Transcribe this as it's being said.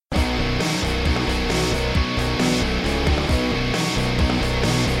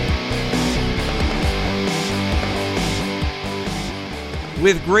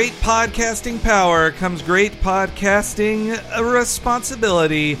With great podcasting power comes great podcasting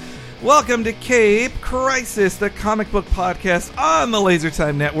responsibility. Welcome to Cape Crisis, the comic book podcast on the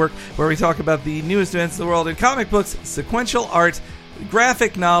LaserTime Network, where we talk about the newest events in the world in comic books, sequential art,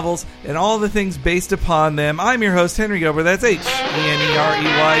 graphic novels, and all the things based upon them. I'm your host, Henry Gober. That's Henreyg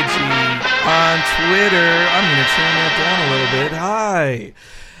on Twitter. I'm going to turn that down a little bit. Hi.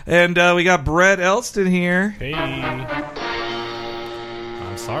 And we got Brett Elston here. Hey.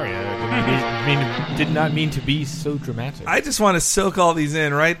 I'm sorry. I did not mean to be so dramatic. I just want to soak all these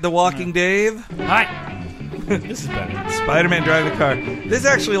in, right? The Walking Dave. Hi. This is better. Spider-Man Drive the Car. This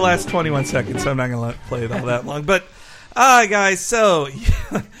actually lasts 21 seconds, so I'm not going to play it all that long. But, guys, so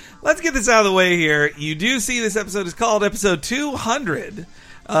let's get this out of the way here. You do see this episode is called episode 200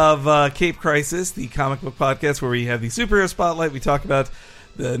 of Cape Crisis, the comic book podcast where we have the superhero spotlight. We talk about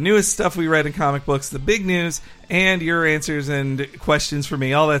the newest stuff we read in comic books, the big news, and your answers and questions for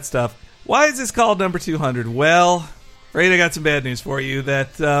me, all that stuff. Why is this called number 200? Well, right, I got some bad news for you,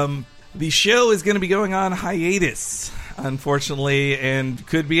 that the show is going to be going on hiatus, unfortunately, and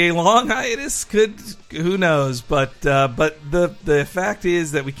could be a long hiatus, who knows, but the fact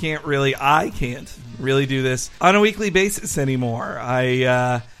is that I can't really do this on a weekly basis anymore.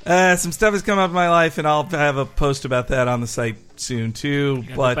 Some stuff has come up in my life, and I'll have a post about that on the site soon too.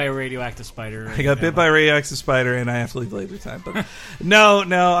 You got bit by a radioactive spider. I got bit by a radioactive spider, and I have to leave LaserTime. But no,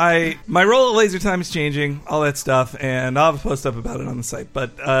 my role at LaserTime is changing, all that stuff, and I'll have a post up about it on the site.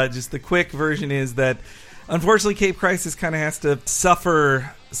 But just the quick version is that unfortunately, Cape Crisis kind of has to suffer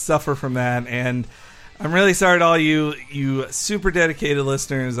from that, and I'm really sorry to all you super dedicated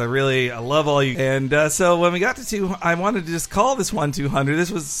listeners. I love all you. And so when we got to I wanted to just call this one 200.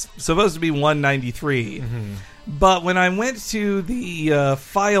 This was supposed to be 193. Mm-hmm. But when I went to the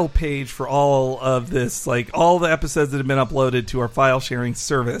file page for all of this, like all the episodes that have been uploaded to our file sharing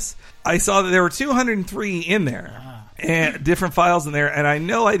service, I saw that there were 203 in there, and different files in there. And I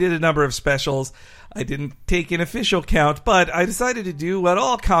know I did a number of specials. I didn't take an official count, but I decided to do what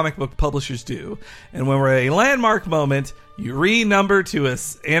all comic book publishers do. And when we're at a landmark moment, you renumber to an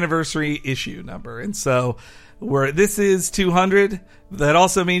anniversary issue number. And so this is 200. That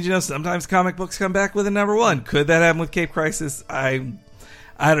also means, sometimes comic books come back with a number 1. Could that happen with Cape Crisis? I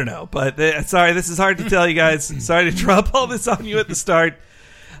don't know. But sorry, this is hard to tell you guys. Sorry to drop all this on you at the start.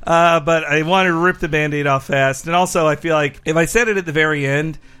 But I wanted to rip the Band-Aid off fast. And also, I feel like if I said it at the very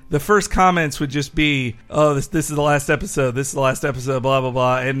end, the first comments would just be, oh, this is the last episode, blah, blah,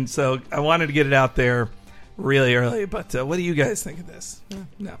 blah. And so I wanted to get it out there really early. But what do you guys think of this?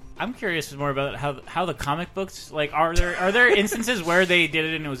 No. I'm curious more about how the comic books, like, are there instances where they did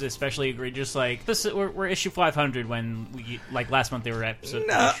it and it was especially egregious? Like, we're issue 500 when, last month they were episode.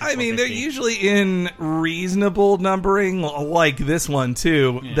 No, I mean, they're usually in reasonable numbering, like this one,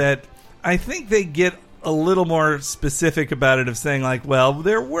 too, that I think they get a little more specific about it, of saying like, well,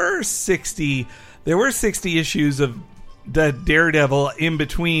 there were 60 issues of the Daredevil in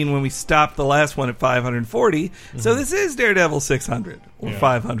between when we stopped the last one at 540. Mm-hmm. So this is Daredevil 600 or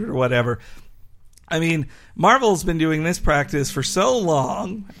 500 or whatever. I mean, Marvel's been doing this practice for so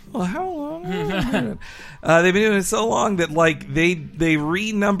long. Well, how long? They've been doing it so long that like they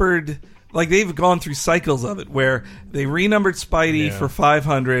renumbered, like they've gone through cycles of it where they renumbered Spidey for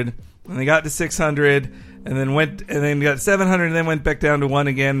 500. And they got to 600, and then got 700, and then went back down to 1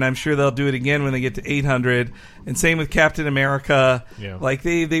 again. And I'm sure they'll do it again when they get to 800. And same with Captain America. Yeah. Like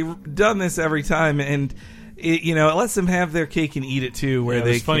they've done this every time, and it lets them have their cake and eat it too. Where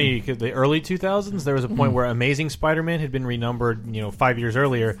it's funny because the early 2000s, there was a point where Amazing Spider-Man had been renumbered, 5 years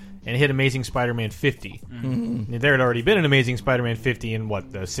earlier, and hit Amazing Spider-Man 50. Mm-hmm. There had already been an Amazing Spider-Man 50 in the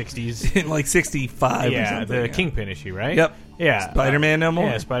 60s, in like 65. Yeah, or something. The Kingpin issue, right? Yep. Yeah, Spider-Man No More.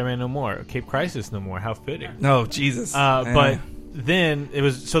 Yeah, Spider-Man No More. Cape Crisis No More. How fitting. Oh, Jesus. But then there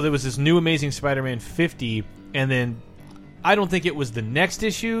was this new Amazing Spider-Man 50, and then I don't think it was the next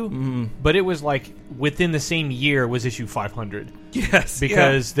issue, but it was like within the same year was issue 500. Yes,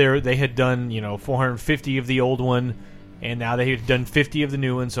 because they had done 450 of the old one, and now they had done 50 of the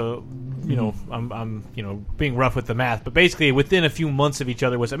new one. So I'm being rough with the math, but basically within a few months of each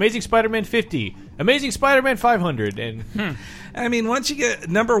other was Amazing Spider-Man 50, Amazing Spider-Man 500, and I mean, once you get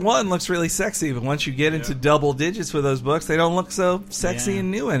number 1 looks really sexy, but once you get into double digits with those books, they don't look so sexy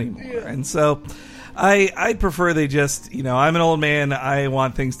and new anymore. Yeah. And so I prefer they just, I'm an old man. I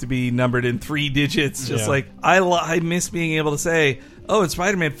want things to be numbered in 3 digits. Just like I miss being able to say, oh, in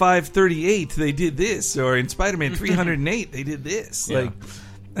Spider-Man 538 they did this, or in Spider-Man 308 they did this. Yeah. Like,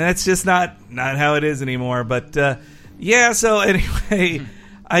 that's just not how it is anymore. But so anyway,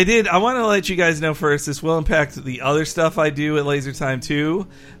 I did. I want to let you guys know first, this will impact the other stuff I do at Laser Time too,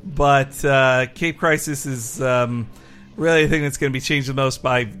 but Cape Crisis is really the thing that's going to be changed the most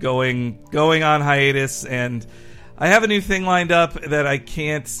by going on hiatus, and I have a new thing lined up that I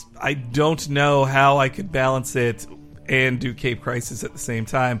don't know how I could balance it and do Cape Crisis at the same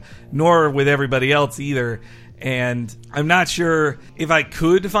time, nor with everybody else either. And I'm not sure if I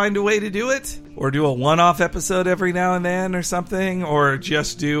could find a way to do it, or do a one-off episode every now and then or something, or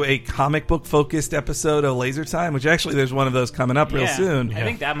just do a comic book focused episode of Laser Time, which actually there's one of those coming up real soon. I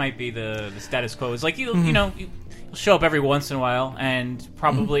think that might be the status quo. It's like you'll show up every once in a while, and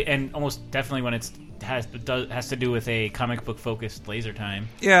probably and almost definitely when it's has to do with a comic book focused Laser Time.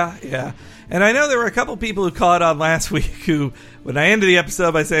 Yeah. And I know there were a couple people who caught on last week who, when I ended the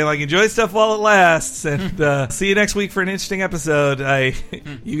episode by saying, like, enjoy stuff while it lasts, and see you next week for an interesting episode,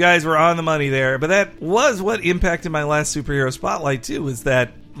 you guys were on the money there. But that was what impacted my last Superhero Spotlight, too, was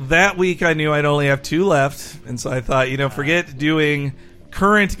that week I knew I'd only have 2 left, and so I thought, forget doing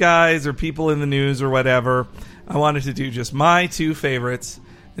current guys or people in the news or whatever. I wanted to do just my 2 favorites.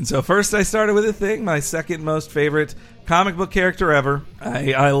 And so first I started with a thing, my second most favorite comic book character ever.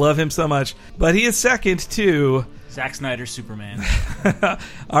 I love him so much. But he is second to Zack Snyder's Superman.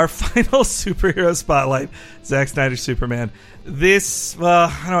 Our final Superhero Spotlight, Zack Snyder's Superman. This,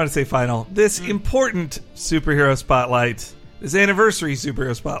 I don't want to say final, this important Superhero Spotlight, this anniversary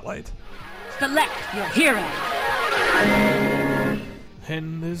Superhero Spotlight. Select your hero.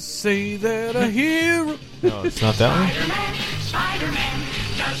 And they say that a hero... No, it's not that one. Spider-Man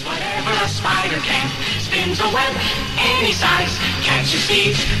does whatever a spider can. Spins a web any size. Catches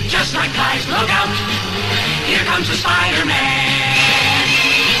thieves just like flies. Look out! Here comes the Spider-Man.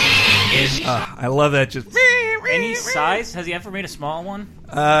 I love that. Just any size? Has he ever made a small one?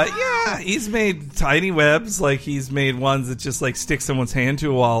 Yeah, he's made tiny webs. Like he's made ones that just like stick someone's hand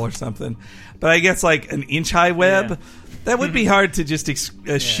to a wall or something. But I guess like an inch-high web. Yeah. That would be hard to just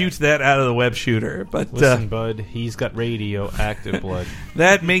shoot that out of the web shooter. But listen, bud, he's got radioactive blood.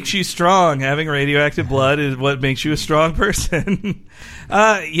 That makes you strong. Having radioactive blood is what makes you a strong person.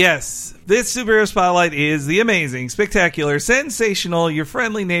 Yes, this Superhero Spotlight is the amazing, spectacular, sensational, your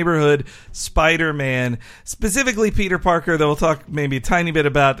friendly neighborhood Spider-Man. Specifically Peter Parker, though we'll talk maybe a tiny bit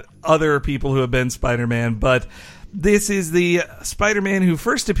about other people who have been Spider-Man. But this is the Spider-Man who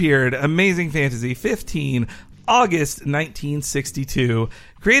first appeared, Amazing Fantasy 15, August 1962,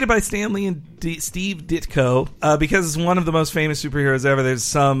 created by Stan Lee and Steve Ditko. Because it's one of the most famous superheroes ever, there's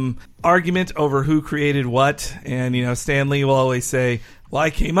some argument over who created what. And, Stan Lee will always say, well, I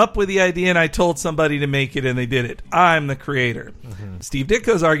came up with the idea and I told somebody to make it and they did it. I'm the creator. Mm-hmm. Steve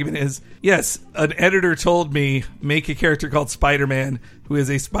Ditko's argument is, yes, an editor told me, make a character called Spider-Man who is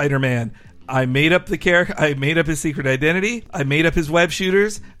a Spider-Man. I made up the character. I made up his secret identity. I made up his web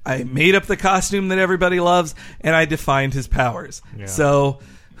shooters. I made up the costume that everybody loves, and I defined his powers. Yeah. So,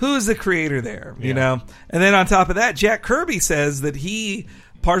 who's the creator there? You know. And then on top of that, Jack Kirby says that he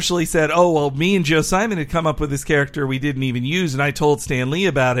partially said, "Oh well, me and Joe Simon had come up with this character we didn't even use, and I told Stan Lee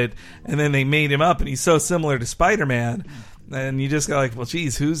about it, and then they made him up, and he's so similar to Spider-Man." And you just go like, "Well,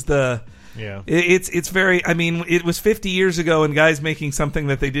 geez, who's the?" Yeah, it's very. I mean, it was 50 years ago, and guys making something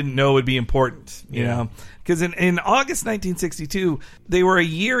that they didn't know would be important. You know, because in August 1962, they were a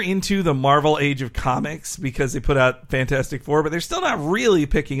year into the Marvel Age of Comics because they put out Fantastic Four, but they're still not really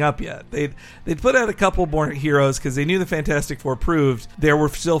picking up yet. They'd put out a couple more heroes because they knew the Fantastic Four proved there were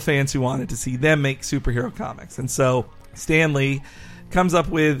still fans who wanted to see them make superhero comics, and so Stan Lee comes up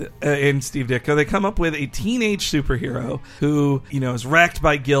with, and Steve Ditko, they come up with a teenage superhero who, is racked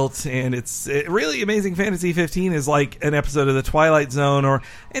by guilt, and it's really Amazing Fantasy 15 is like an episode of The Twilight Zone or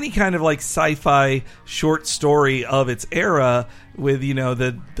any kind of like sci-fi short story of its era with,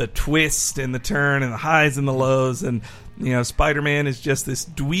 the twist and the turn and the highs and the lows, and, Spider-Man is just this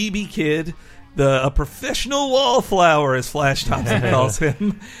dweeby kid, a professional wallflower, as Flash Thompson calls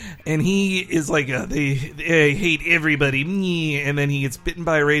him. And he is like, they hate everybody. And then he gets bitten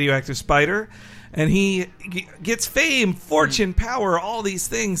by a radioactive spider. And he gets fame, fortune, power, all these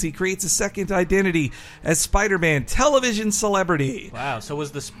things. He creates a second identity as Spider-Man, television celebrity. Wow. So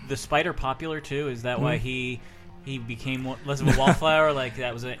was the spider popular, too? Is that why he became less of a wallflower? Like,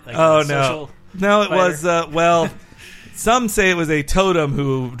 that was like a social No, it spider? was, some say it was a totem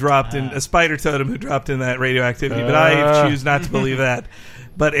who dropped in, a spider totem who dropped in that radioactivity, but I choose not to believe that.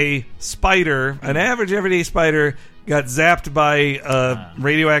 But a spider, an average everyday spider, got zapped by a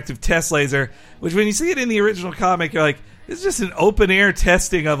radioactive test laser, which when you see it in the original comic, you're like, it's just an open air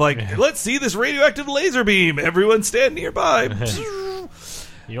testing of like, let's see this radioactive laser beam. Everyone stand nearby.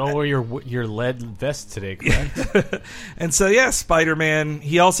 You all wear your lead vest today, correct? And so, yeah, Spider-Man,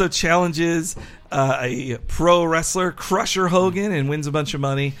 he also challenges a pro wrestler, Crusher Hogan, and wins a bunch of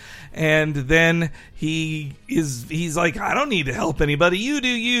money. And then he's like, I don't need to help anybody. You do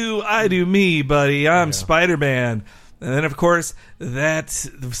you, I do me, buddy. I'm Spider-Man. And then, of course, the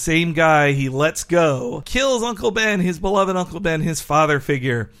same guy he lets go kills Uncle Ben, his beloved Uncle Ben, his father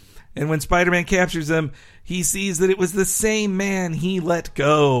figure. And when Spider-Man captures him, he sees that it was the same man he let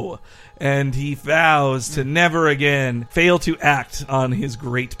go. And he vows to never again fail to act on his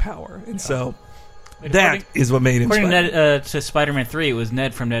great power. And so that is what made him According Spider-Man. to Spider-Man 3, it was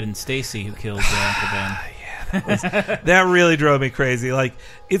Ned from Ned and Stacy who killed Uncle Ben. That really drove me crazy. Like,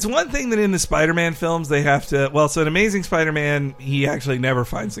 it's one thing that in the Spider-Man films they have to... Well, so in Amazing Spider-Man, he actually never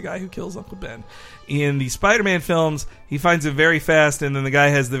finds the guy who kills Uncle Ben. In the Spider-Man films, he finds it very fast, and then the guy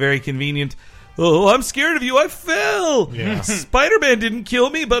has the very convenient... Oh, I'm scared of you. I fell. Yeah. Spider-Man didn't kill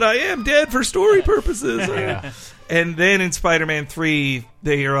me, but I am dead for story purposes. Yeah. And then in Spider-Man 3,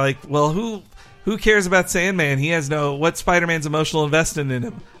 they are like, well, who cares about Sandman? He has what's Spider-Man's emotional investment in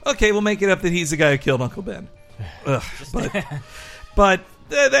him? Okay, we'll make it up that he's the guy who killed Uncle Ben. Ugh, but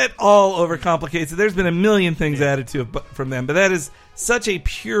that all overcomplicates it. There's been a million things added to it from them, but that is such a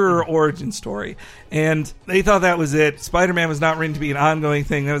pure origin story. And they thought that was it. Spider-Man was not written to be an ongoing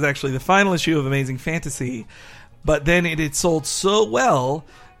thing. That was actually the final issue of Amazing Fantasy. But then it had sold so well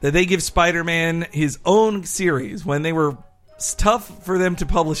that they give Spider-Man his own series. When they were tough for them to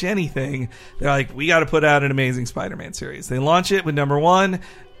publish anything, they're like, we got to put out an Amazing Spider-Man series. They launch it with number 1,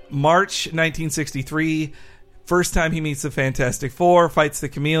 March 1963. First time he meets the Fantastic Four, fights the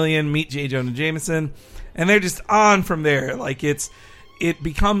Chameleon, meet J. Jonah Jameson, and they're just on from there. Like, it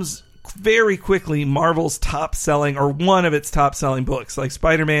becomes very quickly Marvel's top-selling, or one of its top-selling books. Like,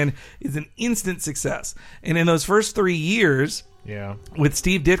 Spider-Man is an instant success. And in those first 3 years... Yeah. With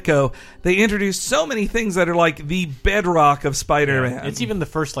Steve Ditko, they introduced so many things that are like the bedrock of Spider-Man. Yeah. It's even the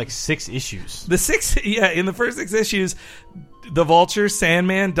first 6 issues. In the first 6 issues, the Vulture,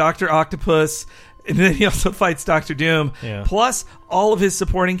 Sandman, Dr. Octopus, and then he also fights Doctor Doom, plus all of his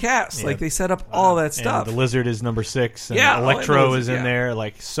supporting cast. Yeah. Like, they set up all that stuff. And the Lizard is number 6, and yeah, Electro is in there.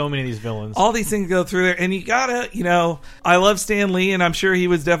 Like, so many of these villains. All these things go through there, and you gotta, I love Stan Lee, and I'm sure he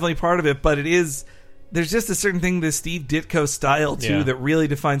was definitely part of it, but there's just a certain thing, the Steve Ditko style, too, that really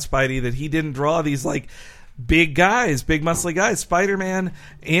defines Spidey, that he didn't draw these, big guys, big muscly guys. Spider-Man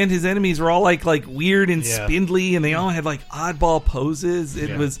and his enemies were all, weird and spindly, and they all had, oddball poses.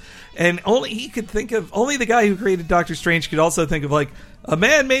 It was... And only the guy who created Doctor Strange could also think of, a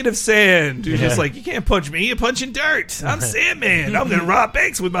man made of sand. Who's just you can't punch me, you're punching dirt. I'm Sandman. I'm going to rob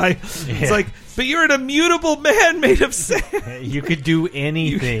banks with my... It's like, but you're an immutable man made of sand. You could do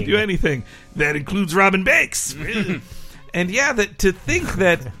anything. You could do anything. That includes robbing banks. And to think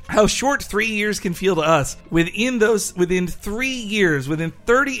that how short 3 years can feel to us, within 3 years, within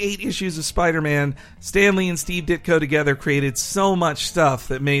 38 issues of Spider-Man, Stan Lee and Steve Ditko together created so much stuff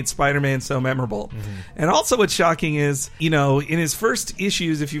that made Spider-Man so memorable. Mm-hmm. And also what's shocking is, in his first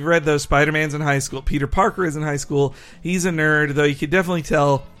issues, if you've read those, Spider-Man's in high school, Peter Parker is in high school, he's a nerd, though you could definitely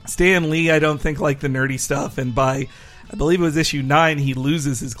tell Stan Lee, I don't think, liked the nerdy stuff, and by... I believe it was issue 9, he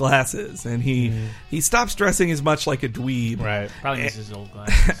loses his glasses, and he stops dressing as much like a dweeb. Right. Probably misses his old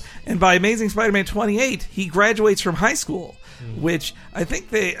glasses. And by Amazing Spider-Man 28, he graduates from high school, which I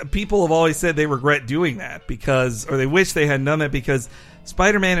think people have always said they regret doing that, or they wish they hadn't done that, because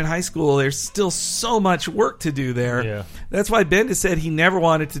Spider-Man in high school, there's still so much work to do there. Yeah. That's why Bendis said he never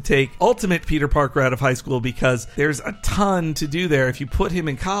wanted to take Ultimate Peter Parker out of high school, because there's a ton to do there. If you put him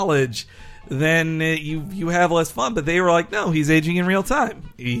in college... then you have less fun. But they were like, no, he's aging in real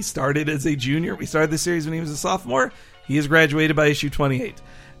time. He started as a junior. We started the series when he was a sophomore. He has graduated by issue 28.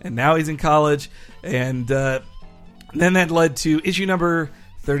 And now he's in college. And then that led to issue number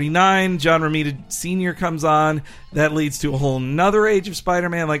 39. John Romita Sr. comes on. That leads to a whole nother age of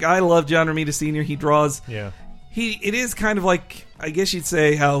Spider-Man. I love John Romita Sr. He draws... Yeah. It is kind of like, I guess you'd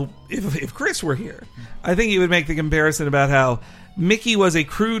say, how if Chris were here, I think he would make the comparison about how Mickey was a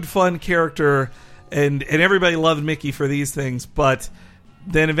crude, fun character, and everybody loved Mickey for these things, but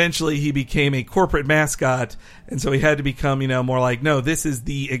then eventually he became a corporate mascot, and so he had to become, more like, no, this is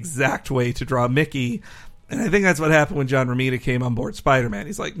the exact way to draw Mickey. And I think that's what happened when John Romita came on board Spider-Man.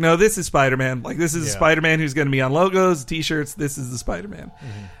 He's like, no, this is Spider-Man. This is a Spider-Man who's going to be on logos, T-shirts. This is the Spider-Man.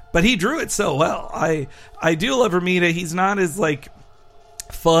 Mm-hmm. But he drew it so well. I do love Romita. He's not as,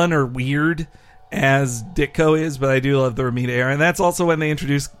 fun or weird as Ditko is, but I do love the Romita era. And that's also when they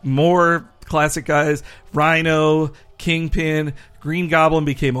introduced more classic guys. Rhino, Kingpin, Green Goblin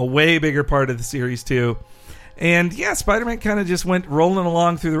became a way bigger part of the series, too. And yeah, Spider-Man kind of just went rolling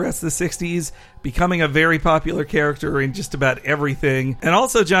along through the rest of the 60s, becoming a very popular character in just about everything. And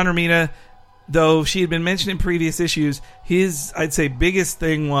also John Romita, though she had been mentioned in previous issues, his, I'd say, biggest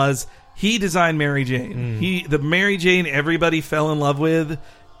thing was he designed Mary Jane. The Mary Jane everybody fell in love with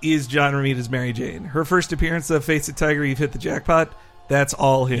is John Romita's Mary Jane. Her first appearance of Face It Tiger, You've Hit the Jackpot, that's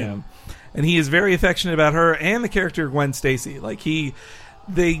all him. Yeah. And he is very affectionate about her and the character Gwen Stacy. Like They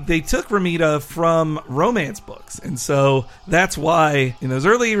took Romita from romance books, and so that's why in those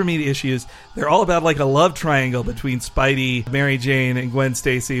early Romita issues they're all about like a love triangle between Spidey, Mary Jane, and Gwen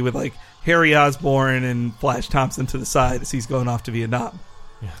Stacy, with like Harry Osborn and Flash Thompson to the side as he's going off to Vietnam.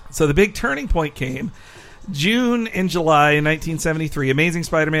 Yeah. So the big turning point came June and July 1973. Amazing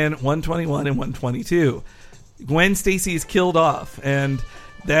Spider-Man 121 and 122. Gwen Stacy is killed off, and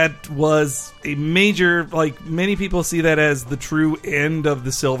that was a major, like, many people see that as the true end of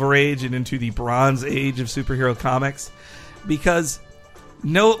the Silver Age and into the Bronze Age of superhero comics, because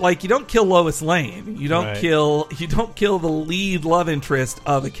you don't kill Lois Lane, you don't kill the lead love interest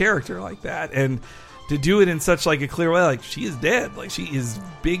of a character like that, and to do it in such like a clear way, like she is dead, like she is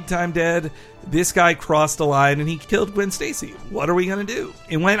big time dead. This guy crossed a line and he killed Gwen Stacy. What are we going to do?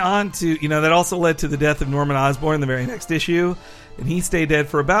 It went on to, that also led to the death of Norman Osborn in the very next issue. And he stayed dead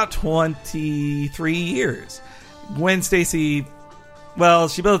for about 23 years. Gwen Stacy, well,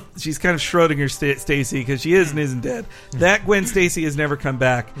 she's kind of Schrodinger Stacy because she is and isn't dead. That Gwen Stacy has never come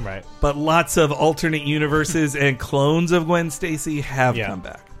back. Right. But lots of alternate universes and clones of Gwen Stacy have come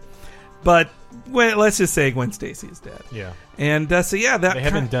back. But let's just say Gwen Stacy is dead. Yeah. And that they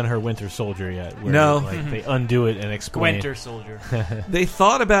haven't done her Winter Soldier yet. Where, no. They undo it and explain. Winter Soldier. They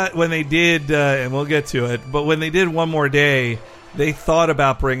thought about when they did, and we'll get to it, but when they did One More Day, they thought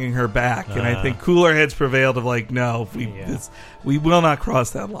about bringing her back, and I think cooler heads prevailed of like, no, we will not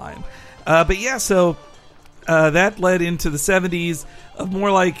cross that line. But yeah, so that led into the 70s of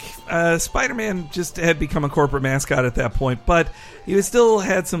more like Spider-Man just had become a corporate mascot at that point, but he still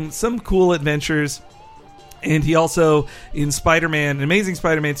had some cool adventures. And he also, in Amazing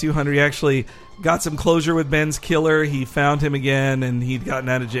Spider-Man 200, he actually got some closure with Ben's killer. He found him again, and he'd gotten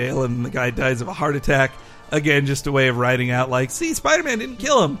out of jail, and the guy dies of a heart attack. Again, just a way of writing out like, see, Spider-Man didn't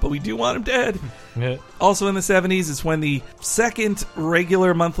kill him, but we do want him dead. Yeah. Also in the 70s is when the second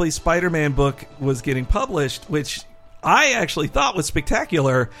regular monthly Spider-Man book was getting published, which I actually thought was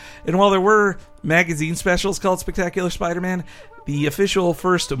spectacular. And while there were magazine specials called Spectacular Spider-Man, the official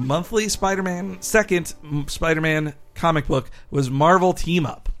first monthly second Spider-Man comic book was Marvel Team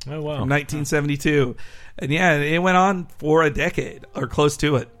Up from 1972. And yeah, it went on for a decade or close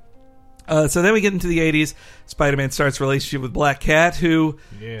to it. So then we get into the 80s. Spider-Man starts a relationship with Black Cat, who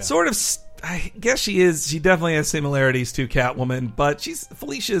sort of, I guess she definitely has similarities to Catwoman, but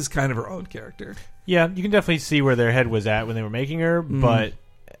Felicia is kind of her own character. Yeah, you can definitely see where their head was at when they were making her, but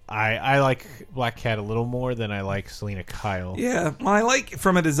I like Black Cat a little more than I like Selena Kyle. Yeah, well, I like,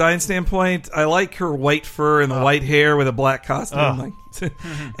 from a design standpoint, I like her white fur and the white hair with a black costume.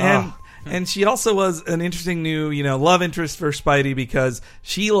 And she also was an interesting new, love interest for Spidey because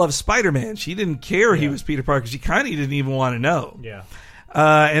she loves Spider-Man. She didn't care he was Peter Parker. She kind of didn't even want to know. Yeah.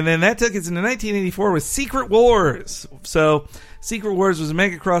 And then that took us into 1984 with Secret Wars. So Secret Wars was a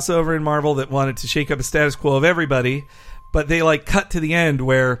mega crossover in Marvel that wanted to shake up a status quo of everybody, but they cut to the end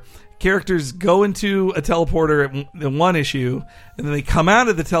where characters go into a teleporter in one issue, and then they come out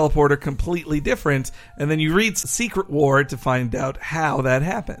of the teleporter completely different, and then you read Secret War to find out how that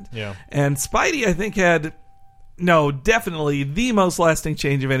happened. Yeah. And Spidey, I think, had definitely the most lasting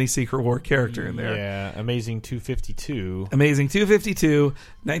change of any Secret War character in there. Yeah, Amazing 252. Amazing 252,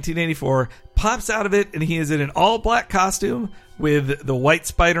 1984, pops out of it, and he is in an all-black costume with the white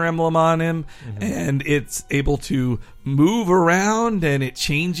spider emblem on him, and it's able to move around, and it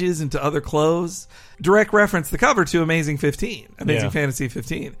changes into other clothes. Direct reference, the cover to Amazing Fantasy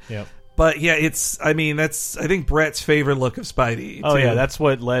 15. Yep. But yeah, that's I think Brett's favorite look of Spidey. Oh yeah, that's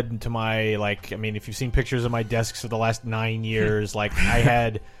what led to my if you've seen pictures of my desks for the last 9 years, I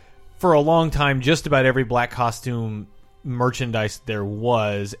had for a long time just about every black costume merchandise there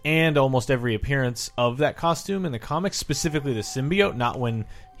was, and almost every appearance of that costume in the comics, specifically the symbiote, not when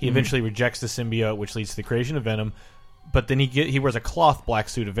he eventually rejects the symbiote, which leads to the creation of Venom. But then he wears a cloth black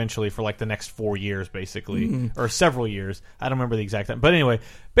suit eventually for the next 4 years, basically, or several years. I don't remember the exact time. But anyway,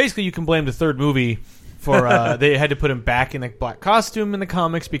 basically you can blame the third movie for they had to put him back in the black costume in the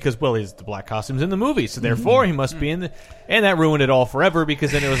comics because, he's the black costume's in the movie, so therefore he must be in the... And that ruined it all forever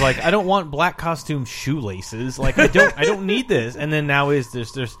because then it was I don't want black costume shoelaces. I don't need this. And then now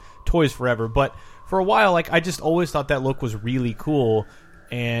there's toys forever. But for a while, I just always thought that look was really cool.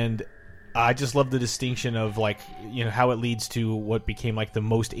 And I just love the distinction of like how it leads to what became like the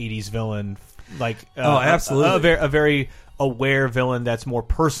most 80s villain, like absolutely a very aware villain that's more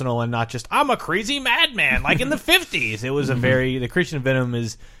personal and not just I'm a crazy madman like in the 50s. It was the creation of Venom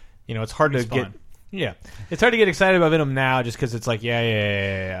is it's hard to get. Yeah, it's hard to get excited about Venom now just because it's like,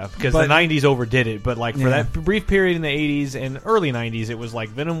 yeah. Because the 90s overdid it. But like for that brief period in the 80s and early 90s, it was like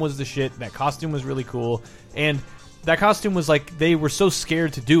Venom was the shit. That costume was really cool. And that costume was like, they were so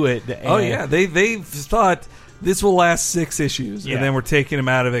scared to do it. They thought this will last 6 issues. And then we're taking him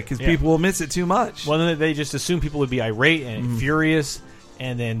out of it because people will miss it too much. Well, then they just assumed people would be irate and furious.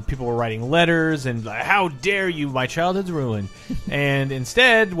 And then people were writing letters and like, how dare you, my childhood's ruined. And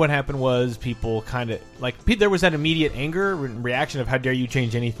instead, what happened was people kind of like there was that immediate anger reaction of how dare you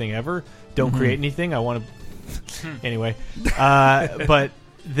change anything ever? Don't create anything. I want to anyway. But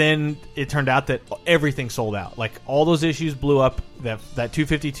then it turned out that everything sold out. Like all those issues blew up. That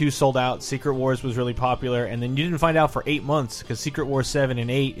 252 sold out. Secret Wars was really popular, and then you didn't find out for 8 months because Secret Wars 7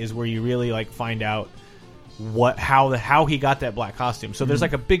 and 8 is where you really like find out how he got that black costume. So there's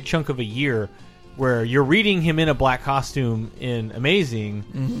like a big chunk of a year where you're reading him in a black costume in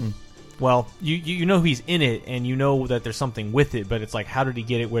Amazing. Well, you know he's in it and you know that there's something with it, but it's like, how did he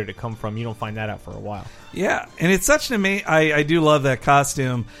get it? Where did it come from? You don't find that out for a while. Yeah, and it's such an amazing. I do love that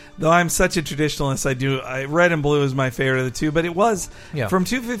costume, though I'm such a traditionalist. Red and blue is my favorite of the two, but it was from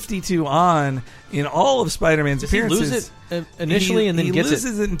 252 on in all of Spider-Man's appearances. He lose it initially, and then he gets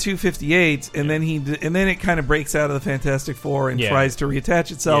loses it in 258, and then then it kind of breaks out of the Fantastic Four and tries to reattach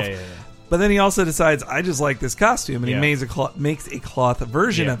itself. But then he also decides, I just like this costume, and he makes a cloth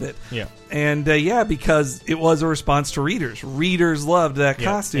version of it. Yeah. And because it was a response to readers. Readers loved that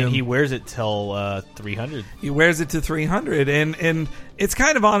costume. And he wears it till 300. He wears it to 300, and it's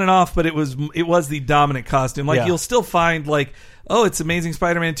kind of on and off, but it was the dominant costume. Like you'll still find like, oh, it's Amazing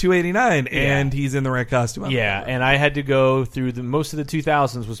Spider-Man 289, and he's in the red costume. And I had to go through most of the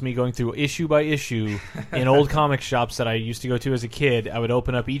 2000s was me going through issue by issue in old comic shops that I used to go to as a kid. I would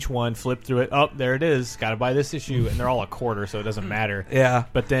open up each one, flip through it. Oh, there it is. Got to buy this issue. And they're all a quarter, so it doesn't matter. Yeah.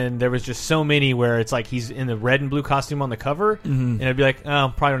 But then there was just so many where it's like he's in the red and blue costume on the cover, and I'd be like,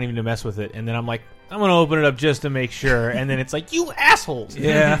 oh, probably don't even need to mess with it. And then I'm like, I'm going to open it up just to make sure. And then it's like, you assholes.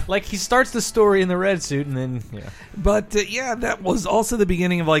 Yeah. Like, he starts the story in the red suit, and then, But, that was also the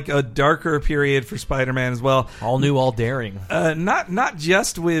beginning of, like, a darker period for Spider-Man as well. All new, all daring. Not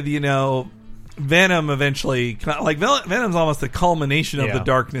just with, Venom eventually. Like, Venom's almost the culmination of the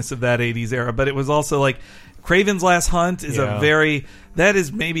darkness of that 80s era. But it was also, like, Kraven's Last Hunt is that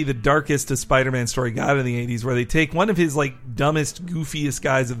is maybe the darkest a Spider-Man story got in the 80s, where they take one of his, like, dumbest, goofiest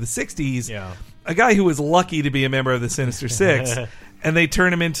guys of the 60s, a guy who was lucky to be a member of the Sinister Six, and they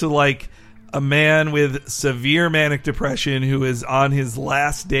turn him into, like, a man with severe manic depression who is on his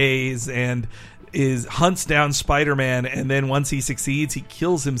last days and hunts down Spider-Man, and then once he succeeds, he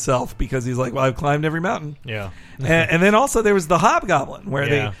kills himself because he's like, well, I've climbed every mountain. Yeah. and then also there was the Hobgoblin,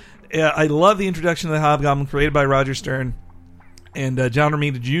 where I love the introduction of the Hobgoblin, created by Roger Stern and John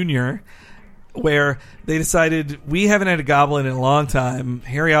Romita Jr., where they decided, we haven't had a Goblin in a long time.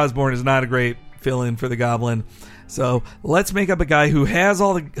 Harry Osborn is not a great fill-in for the Goblin. So let's make up a guy who has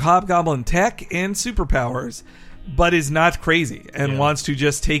all the Hobgoblin tech and superpowers, but is not crazy and wants to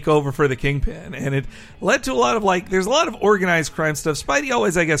just take over for the Kingpin. And it led to a lot of, like, there's a lot of organized crime stuff. Spidey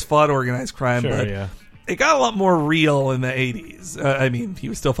always, I guess, fought organized crime, but it got a lot more real in the 80s. I mean, he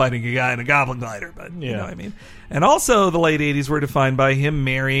was still fighting a guy in a Goblin glider, but you know what I mean. And also the late 80s were defined by him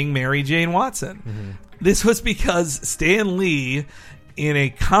marrying Mary Jane Watson. This was because Stan Lee, in a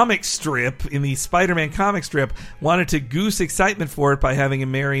comic strip, in the Spider-Man comic strip, wanted to goose excitement for it by having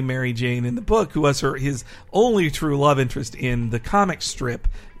him marry Mary Jane in the book, who was his only true love interest in the comic strip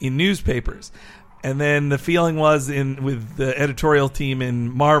in newspapers. And then the feeling was with the editorial team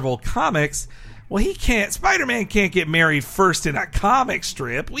in Marvel Comics, well, Spider-Man can't get married first in a comic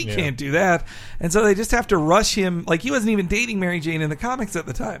strip. We can't do that. And so they just have to rush him. Like, he wasn't even dating Mary Jane in the comics at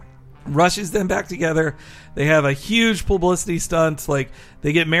the time. Rushes them back together. They have a huge publicity stunt. Like,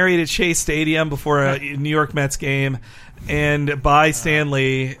 they get married at Shea Stadium before a New York Mets game, and by Stan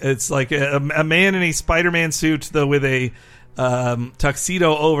Lee. It's like a man in a Spider-Man suit, though, with a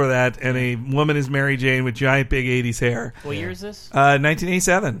tuxedo over that, and a woman is Mary Jane with giant big 80s hair. What year is this?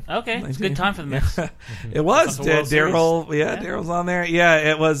 1987. Okay, it's a good time for the Mets. It was. Daryl, Daryl's on there.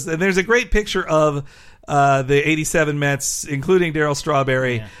 Yeah, it was. And there's a great picture of the 87 Mets, including Daryl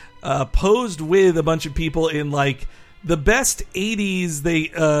Strawberry, posed with a bunch of people in, like, the best 80s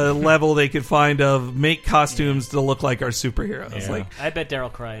level they could find of make costumes to look like our superheroes. Yeah. Like, I bet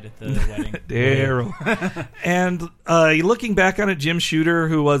Daryl cried at the wedding. Daryl. And looking back on it, Jim Shooter,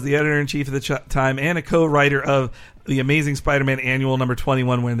 who was the editor-in-chief at the time and a co-writer of the Amazing Spider-Man Annual number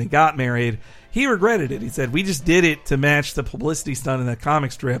 21 when they got married, he regretted it. He said, we just did it to match the publicity stunt in that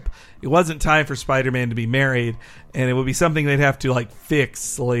comic strip. It wasn't time for Spider-Man to be married, and it would be something they'd have to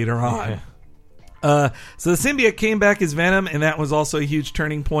fix later on. Yeah. So the symbiote came back as Venom, and that was also a huge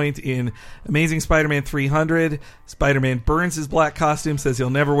turning point in Amazing Spider-Man 300. Spider-Man burns his black costume, says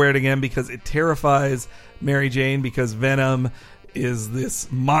he'll never wear it again because it terrifies Mary Jane, because Venom is this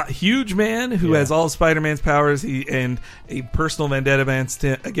huge man who has all of Spider-Man's powers and a personal vendetta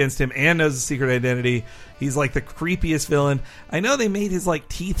against him, and knows his secret identity. He's like the creepiest villain. I know they made his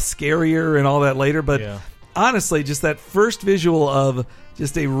teeth scarier and all that later, but honestly, just that first visual of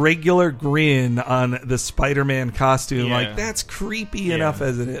just a regular grin on the Spider-Man costume, that's creepy enough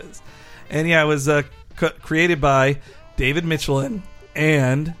as it is. And it was created by David Michelin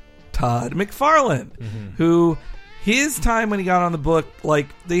and Todd McFarlane, who his time when he got on the book,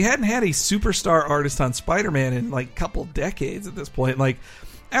 they hadn't had a superstar artist on Spider-Man in a couple decades at this point.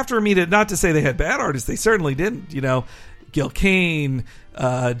 After Romita, not to say they had bad artists, they certainly didn't. Gil Kane,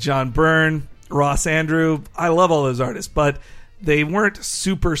 John Byrne, Ross Andrew, I love all those artists, but they weren't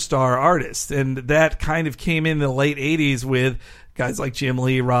superstar artists, and that kind of came in the late 80s with guys like Jim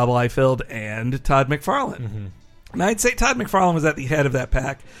Lee, Rob Liefeld, and Todd McFarlane. And I'd say Todd McFarlane was at the head of that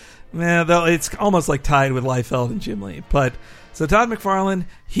pack, though it's almost tied with Liefeld and Jim Lee. But so Todd McFarlane,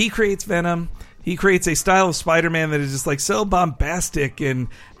 he creates Venom. He creates a style of Spider-Man that is just so bombastic, and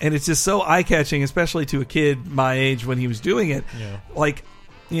it's just so eye-catching, especially to a kid my age when he was doing it.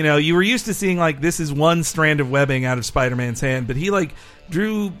 You were used to seeing this is one strand of webbing out of Spider-Man's hand, but he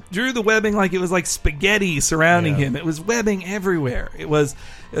drew the webbing like it was spaghetti surrounding him. It was webbing everywhere. It was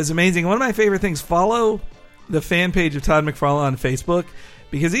amazing. One of my favorite things, follow the fan page of Todd McFarlane on Facebook,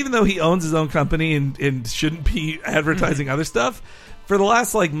 because even though he owns his own company and shouldn't be advertising other stuff, for the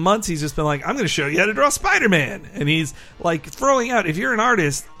last months he's just been I'm going to show you how to draw Spider-Man, and he's throwing out, if you're an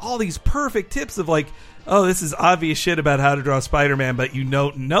artist, all these perfect tips of oh, this is obvious shit about how to draw Spider-Man, but you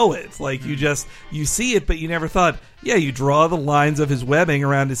don't know it. You see it, but you never thought, you draw the lines of his webbing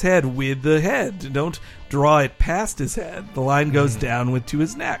around his head with the head. Don't draw it past his head. The line goes down to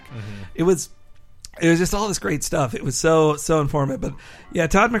his neck. It was just all this great stuff. It was so informative.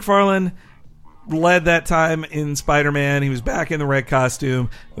 But Todd McFarlane led that time in Spider-Man. He was back in the red costume.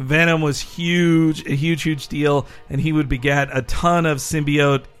 Venom was huge, a huge deal, and he would beget a ton of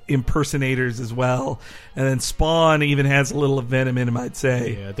symbiote impersonators as well. And then Spawn even has a little of Venom in him, I'd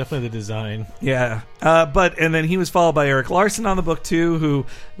say. Yeah, definitely the design. Yeah. And then he was followed by Eric Larson on the book too, who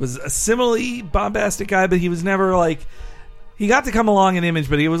was a similarly bombastic guy, but he was never he got to come along in Image,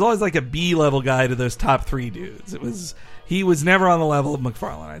 but he was always a B-level guy to those top three dudes. He was never on the level of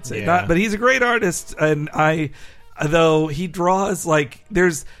McFarlane, I'd say. But he's a great artist, and though he draws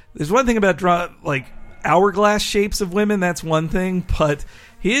there's one thing about hourglass shapes of women, that's one thing, but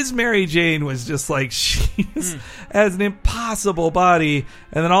his Mary Jane was just she has an impossible body,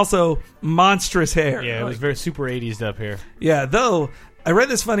 and then also monstrous hair. Yeah, it was very super 80s up here. Yeah, though I read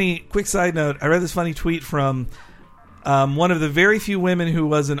this quick side note, I read this funny tweet from one of the very few women who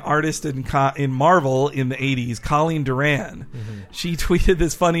was an artist in Marvel in the 80s, Colleen Duran. She tweeted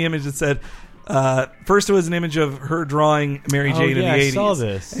this funny image that said, first it was an image of her drawing Mary Jane in the 80s. I saw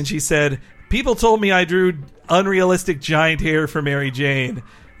this. And she said, people told me I drew unrealistic giant hair for Mary Jane.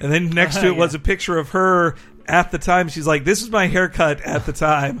 And then next to it was a picture of her at the time. She's this was my haircut at the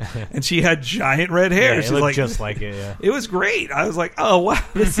time. And she had giant red hair. Yeah, She's it looked just like it, yeah. It was great. I was oh, wow,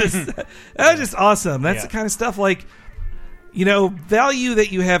 that was just awesome. That's the kind of stuff value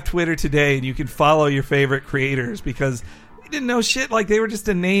that you have Twitter today, and you can follow your favorite creators, because you didn't know shit. They were just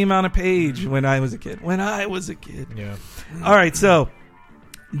a name on a page when I was a kid. Yeah. All right, so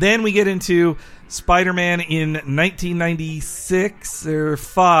then we get into Spider-Man in 1996 or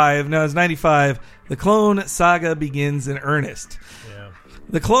 5. No, it's 95. The Clone Saga begins in earnest. Yeah.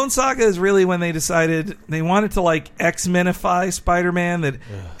 The Clone Saga is really when they decided they wanted to X-Menify Spider-Man, that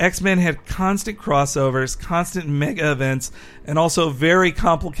X-Men had constant crossovers, constant mega events, and also very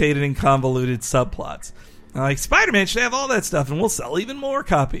complicated and convoluted subplots. Spider-Man should have all that stuff, and we'll sell even more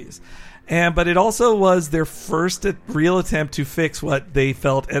copies. But it also was their first real attempt to fix what they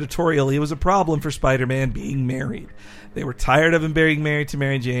felt editorially was a problem for Spider-Man being married. They were tired of him being married to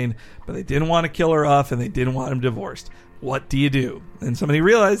Mary Jane, but they didn't want to kill her off, and they didn't want him divorced. What do you do? And somebody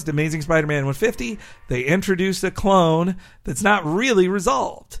realized Amazing Spider-Man 150, they introduced a clone that's not really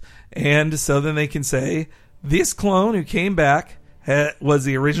resolved. And so then they can say, this clone who came back was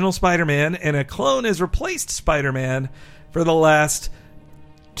the original Spider-Man, and a clone has replaced Spider-Man for the last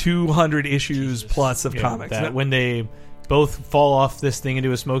 200 issues plus of comics. That when they both fall off this thing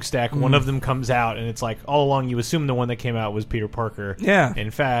into a smokestack, one of them comes out, and it's like all along you assume the one that came out was Peter Parker. Yeah.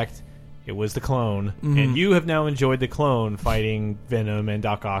 In fact, it was the clone, and you have now enjoyed the clone fighting Venom and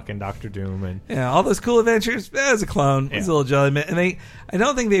Doc Ock and Doctor Doom, and all those cool adventures. That was a clone. It was a little jelly. And I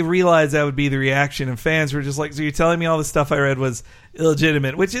don't think they realized that would be the reaction, and fans were just like, so you're telling me all the stuff I read was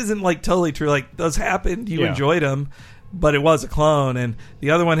illegitimate, which isn't like totally true. Like, those happened. You enjoyed them. But it was a clone, and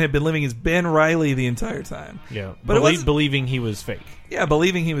the other one had been living as Ben Reilly the entire time. Yeah, but believing he was fake. Yeah,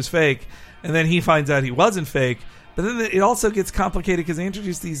 believing he was fake, and then he finds out he wasn't fake. But then it also gets complicated because they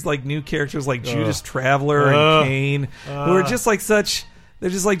introduce these like new characters like Judas Traveler and Kane, who are just like such. They're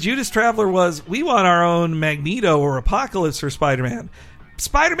just like Judas Traveler was. We want our own Magneto or Apocalypse for Spider-Man.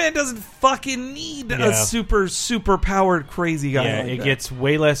 Spider-Man doesn't fucking need a super powered crazy guy. Yeah, like it that. gets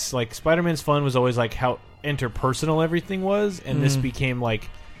way less like Spider-Man's fun was always like how interpersonal everything was, and this became like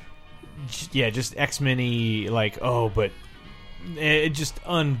just X-Men-y, like but it just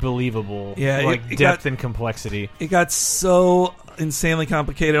unbelievable, like depth and complexity. It got so insanely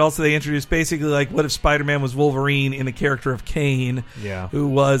complicated. Also, they introduced basically like what if Spider-Man was Wolverine in the character of Kane, who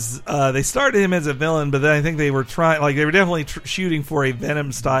was they started him as a villain, but then I think they were definitely shooting for a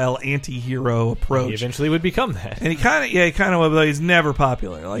Venom style anti-hero approach. He eventually would become that, and he kind of was, but he's never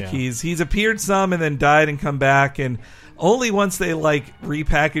popular. Like he's appeared some and then died and come back, and only once they like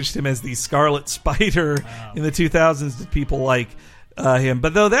repackaged him as the Scarlet Spider in the 2000s did people like him.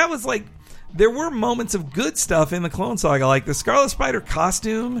 But though that was like, there were moments of good stuff in the Clone Saga, like the Scarlet Spider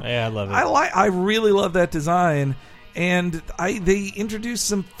costume. Yeah, I love it. I really love that design, and they introduced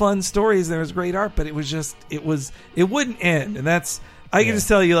some fun stories. There was great art, but it wouldn't end, and that's. I can just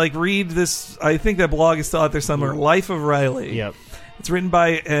tell you, like, read this. I think that blog is still out there somewhere. Life of Riley. Yep. It's written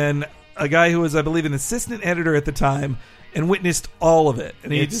by a guy who was, I believe, an assistant editor at the time and witnessed all of it.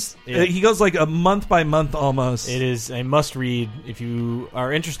 And he goes like a month by month almost. It is a must read if you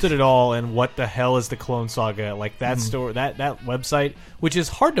are interested at all in what the hell is the Clone Saga. Like that story, that website, which is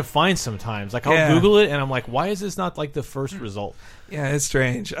hard to find sometimes. Like I'll Google it and I'm like, why is this not like the first result? Yeah, it's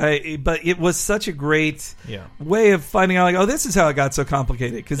strange. But it was such a great way of finding out, like, oh, this is how it got so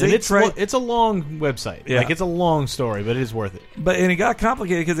complicated. Because it's a long website. Yeah. Like, it's a long story, but it is worth it. And it got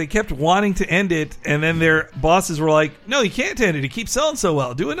complicated because they kept wanting to end it, and then their bosses were like, no, you can't end it. It keeps selling so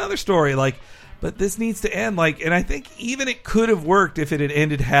well. Do another story. Like, but this needs to end. Like, and I think even it could have worked if it had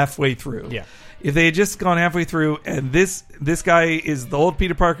ended halfway through. Yeah. If they had just gone halfway through, and this guy is the old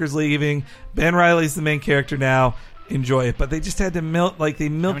Peter Parker's leaving, Ben Reilly's the main character now. Enjoy it, but they just had to milk, like they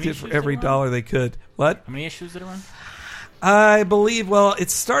milked it for every dollar they could. What? How many issues did it run? I believe. Well, it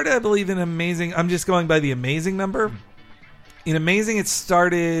started, I believe, in Amazing. I'm just going by the Amazing number. In Amazing, it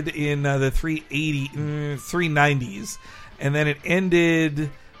started in the 390s, and then it ended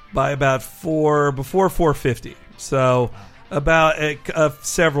by about before 450. So about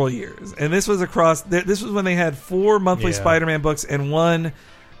several years. And this was across. This was when they had 4 monthly Spider-Man books and one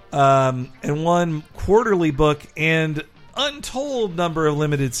quarterly book and untold number of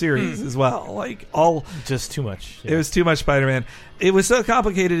limited series as well. Like all, just too much. It was too much Spider-Man. It was so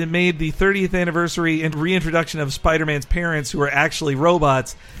complicated. It made the 30th anniversary and reintroduction of Spider-Man's parents, who are actually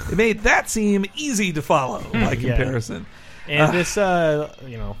robots. It made that seem easy to follow by comparison. And this, in a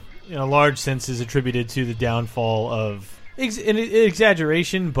large sense, is attributed to the downfall of. An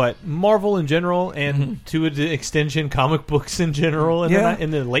exaggeration, but Marvel in general, and to an extension, comic books in general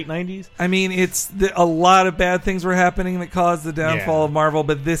in the late 90s. I mean, a lot of bad things were happening that caused the downfall of Marvel,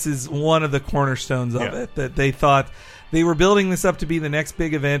 but this is one of the cornerstones of it, that they thought they were building this up to be the next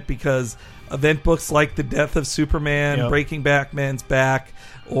big event, because event books like The Death of Superman, Breaking Batman's Back,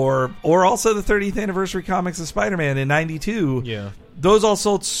 or also the 30th anniversary comics of Spider-Man in 92. Yeah. Those all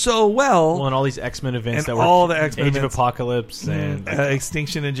sold so well. And all these X-Men events that were all the X-Men Age events, of Apocalypse and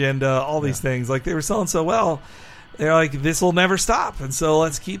Extinction Agenda, all these things. Like, they were selling so well. They're like, this will never stop, and so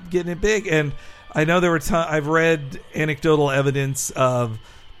let's keep getting it big. And I know there were I've read anecdotal evidence of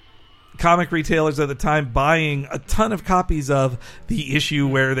comic retailers at the time buying a ton of copies of the issue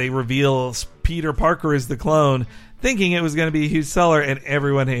where they reveal Peter Parker is the clone, thinking it was going to be a huge seller, and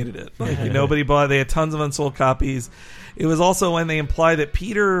everyone hated it. Like, nobody bought it. They had tons of unsold copies. It was also when they imply that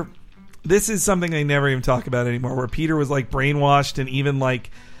Peter, this is something they never even talk about anymore, where Peter was like brainwashed and even like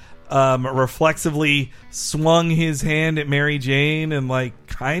reflexively swung his hand at Mary Jane and like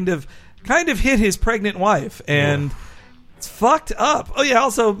kind of hit his pregnant wife, and it's fucked up. Oh yeah,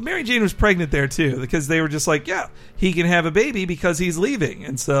 also Mary Jane was pregnant there too, because they were just like, yeah, he can have a baby because he's leaving,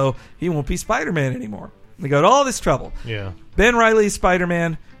 and so he won't be Spider-Man anymore. They go to all this trouble. Yeah. Ben Reilly's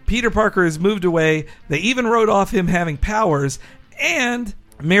Spider-Man. Peter Parker has moved away. They even wrote off him having powers. And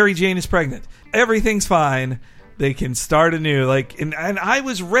Mary Jane is pregnant. Everything's fine. They can start anew. And I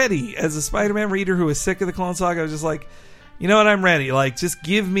was ready as a Spider-Man reader who was sick of the Clone Saga. I was just like, you know what? I'm ready. Just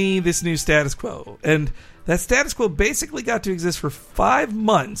give me this new status quo. And that status quo basically got to exist for 5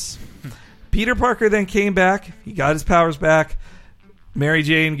 months. Peter Parker then came back. He got his powers back. Mary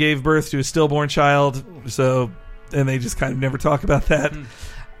Jane gave birth to a stillborn child. And they just kind of never talk about that.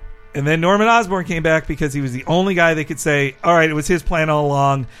 And then Norman Osborn came back because he was the only guy that could say, all right, it was his plan all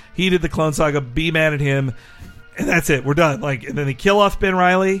along. He did the Clone Saga. Be mad at him. And that's it. We're done. And then they kill off Ben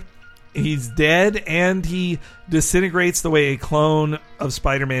Reilly. He's dead, and he disintegrates the way a clone of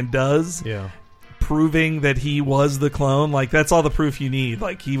Spider-Man does. Yeah. Proving that he was the clone. That's all the proof you need.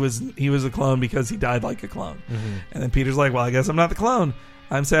 He was a clone because he died like a clone. Mm-hmm. And then Peter's like, well, I guess I'm not the clone.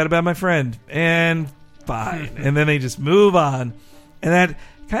 I'm sad about my friend. And fine. And then they just move on. And that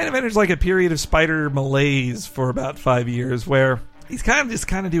kind of enters a period of Spider malaise for about 5 years where he's kind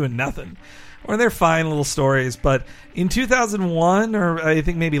of doing nothing. Or they're fine little stories. But in 2001, or I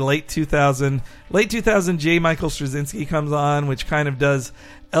think maybe late 2000, J. Michael Straczynski comes on, which kind of does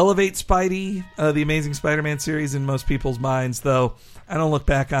elevate Spidey, the Amazing Spider-Man series, in most people's minds, though I don't look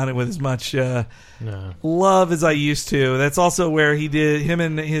back on it with as much love as I used to. That's also where him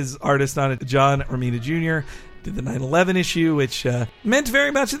and his artist on it, John Romita Jr., did the 9/11 issue, which meant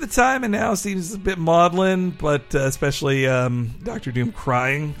very much at the time, and now seems a bit maudlin, but especially Dr. Doom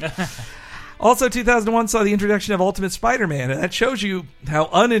crying. Also, 2001 saw the introduction of Ultimate Spider-Man, and that shows you how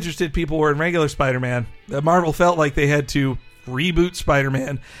uninterested people were in regular Spider-Man. Marvel felt like they had to reboot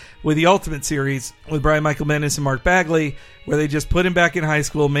Spider-Man with the Ultimate series with Brian Michael Bendis and Mark Bagley, where they just put him back in high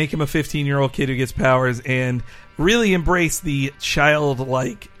school, make him a 15-year-old kid who gets powers, and really embrace the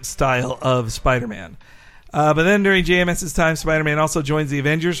childlike style of Spider-Man. But then during JMS's time, Spider-Man also joins the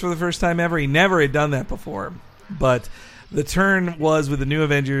Avengers for the first time ever. He never had done that before. But the turn was with the new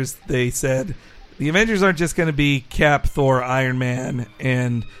Avengers, they said, the Avengers aren't just going to be Cap, Thor, Iron Man,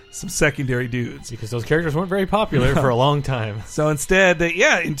 and some secondary dudes. Because those characters weren't very popular for a long time. So instead,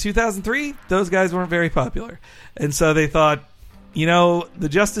 in 2003, those guys weren't very popular. And so they thought, the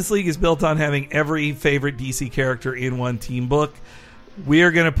Justice League is built on having every favorite DC character in one team book. We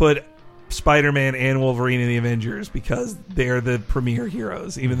are going to put Spider-Man and Wolverine in the Avengers because they're the premier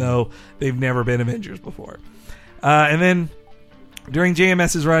heroes, even though they've never been Avengers before. And then during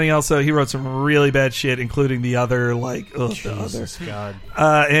JMS's running, also, he wrote some really bad shit, including the other, Jesus God.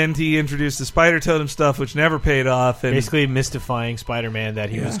 And he introduced the Spider Totem stuff, which never paid off. And basically mystifying Spider-Man that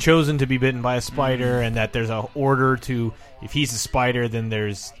he was chosen to be bitten by a spider, and that there's an order to, if he's a spider, then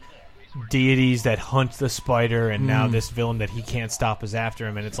there's deities that hunt the spider, and now this villain that he can't stop is after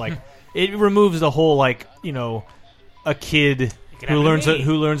him. And it's it removes the whole, a kid who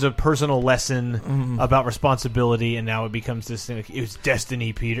learns a personal lesson about responsibility, and now it becomes this thing. It was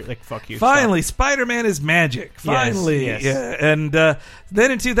destiny, Peter. Fuck you. Finally, Spider-Man is magic. Finally, yes. Yeah. And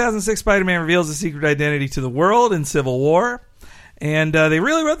then in 2006, Spider-Man reveals his secret identity to the world in Civil War, and they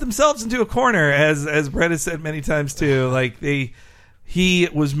really wrote themselves into a corner, as Brett has said many times too. He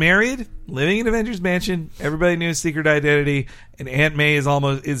was married, living in Avengers Mansion. Everybody knew his secret identity, and Aunt May is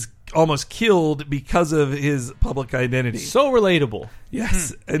almost killed because of his public identity. So relatable.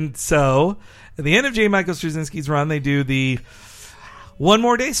 Yes. And so, at the end of J. Michael Straczynski's run, they do the One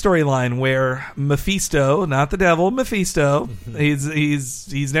More Day storyline where Mephisto, not the devil, Mephisto,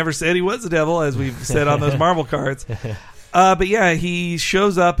 he's never said he was the devil, as we've said on those Marvel cards. But yeah, he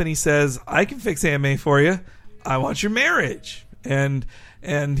shows up and he says, I can fix Aunt May for you. I want your marriage. And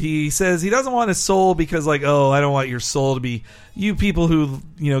he says he doesn't want his soul because, I don't want your soul to be, you people who,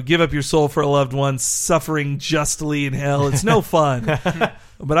 give up your soul for a loved one suffering justly in hell. It's no fun.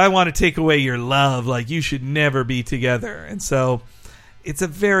 But I want to take away your love. You should never be together. And so it's a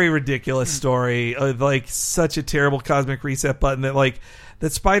very ridiculous story. Such a terrible cosmic reset button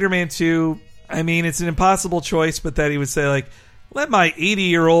that Spider-Man 2, it's an impossible choice, but that he would say, let my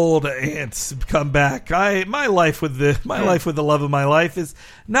 80-year-old aunt come back. My life with the love of my life is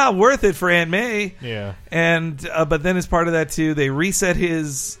not worth it for Aunt May. Yeah. And but then as part of that too, they reset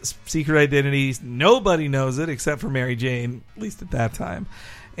his secret identity. Nobody knows it except for Mary Jane, at least at that time.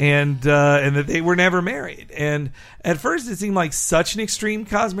 And that they were never married. And at first it seemed like such an extreme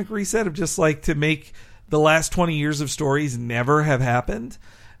cosmic reset of just to make the last 20 years of stories never have happened.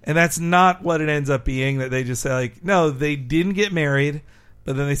 And that's not what it ends up being, that they just say, no, they didn't get married,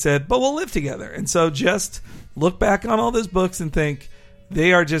 but then they said, but we'll live together. And so just look back on all those books and think,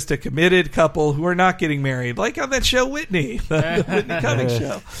 They are just a committed couple who are not getting married, like on that show Whitney, the Whitney Cummings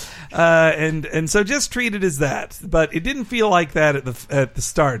show. And so just treat it as that. But it didn't feel like that at the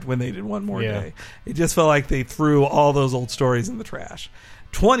start when they did One More Day. It just felt like they threw all those old stories in the trash.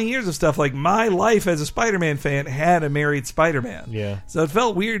 20 years of stuff, like my life as a Spider-Man fan had a married Spider-Man. Yeah. So it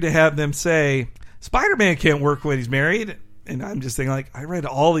felt weird to have them say, Spider-Man can't work when he's married. And I'm just thinking, like, I read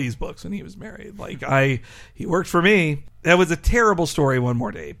all these books when he was married. Like, he worked for me. That was a terrible story, One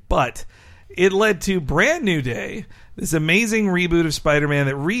More Day. But it led to Brand New Day, this amazing reboot of Spider-Man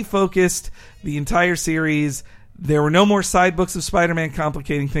that refocused the entire series. There were no more side books of Spider-Man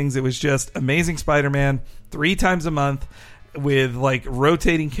complicating things. It was just Amazing Spider-Man 3 times a month with, like,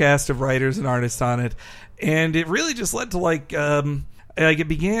 rotating cast of writers and artists on it. And it really just led to, like it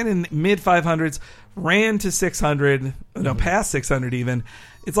began in mid-500s, ran to 600, past 600 even.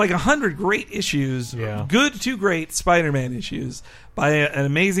 It's like 100 great issues, good to great Spider-Man issues by an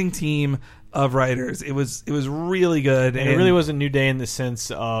amazing team of writers. It was really good. And it really was a new day in the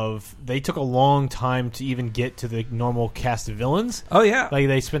sense of they took a long time to even get to the normal cast of villains. Oh, yeah. Like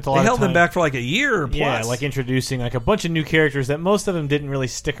they spent a lot of time. They held them back for like a year plus. Yeah, like introducing like a bunch of new characters that most of them didn't really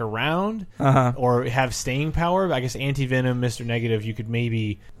stick around or have staying power. I guess Anti-Venom, Mr. Negative, you could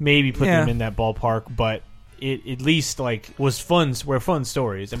maybe put them in that ballpark, but it at least like were fun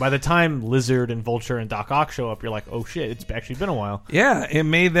stories. And by the time Lizard and Vulture and Doc Ock show up, you're like, oh shit, it's actually been a while. Yeah, it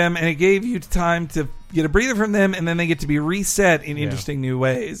made them, and it gave you time to get a breather from them, and then they get to be reset in interesting new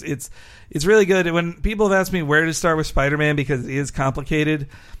ways. It's really good. When people have asked me where to start with Spider-Man because it is complicated,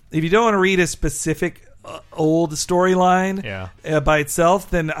 if you don't want to read a specific old storyline by itself,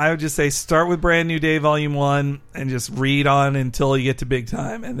 then I would just say start with Brand New Day Volume 1 and just read on until you get to Big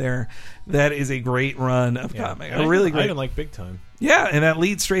Time. And that is a great run of comic. Really great. I even like Big Time. Yeah, and that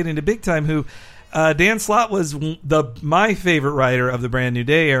leads straight into Big Time, who Dan Slott was my favorite writer of the Brand New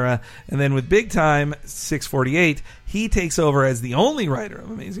Day era. And then with Big Time 648, he takes over as the only writer of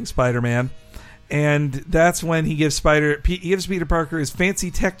Amazing Spider-Man. And that's when he gives Peter Parker his fancy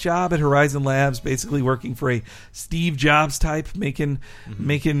tech job at Horizon Labs, basically working for a Steve Jobs type, making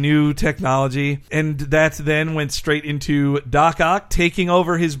new technology. And that then went straight into Doc Ock taking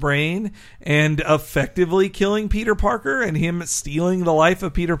over his brain and effectively killing Peter Parker and him stealing the life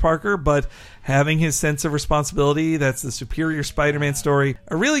of Peter Parker, but having his sense of responsibility. That's the Superior Spider-Man story.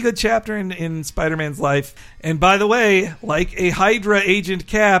 A really good chapter in Spider-Man's life. And by the way, like a Hydra agent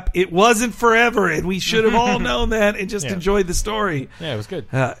Cap, it wasn't forever, and we should have all known that and just enjoyed the story. Yeah, it was good.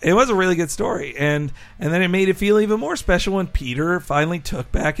 It was a really good story. And then it made it feel even more special when Peter finally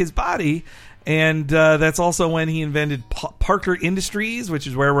took back his body. And that's also when he invented Parker Industries, which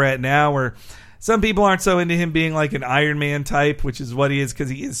is where we're at now, where some people aren't so into him being like an Iron Man type, which is what he is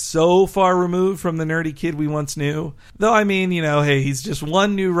because he is so far removed from the nerdy kid we once knew. Though, I mean, hey, he's just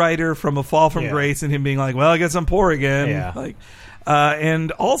one new writer from A Fall from Grace and him being like, well, I guess I'm poor again. Yeah.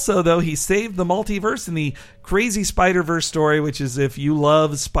 And also, though, he saved the multiverse in the Crazy Spider-Verse story, which is if you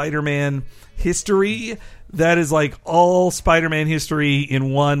love Spider-Man history, that is like all Spider-Man history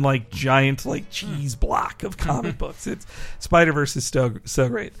in one like giant like cheese block of comic books. Spider-Verse is so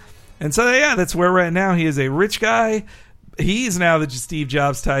great. And so, that's where we're at now. He is a rich guy. He's now the Steve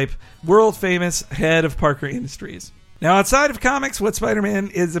Jobs type, world-famous head of Parker Industries. Now, outside of comics, what Spider-Man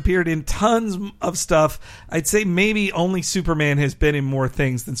has appeared in tons of stuff. I'd say maybe only Superman has been in more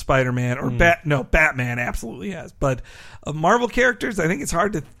things than Spider-Man. Or Batman absolutely has. But of Marvel characters, I think it's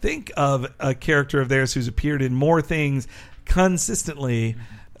hard to think of a character of theirs who's appeared in more things consistently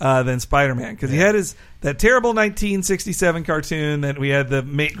than Spider-Man, because he had that terrible 1967 cartoon that we had the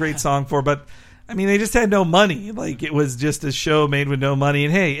great song for, but I mean they just had no money. Like it was just a show made with no money,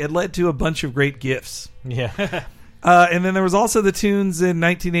 and hey, it led to a bunch of great gifts. Yeah. And then there was also the tunes in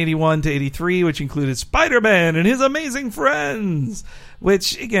 1981 to 83, which included Spider-Man and His Amazing Friends,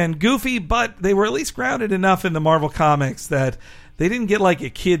 which again goofy, but they were at least grounded enough in the Marvel comics that they didn't get like a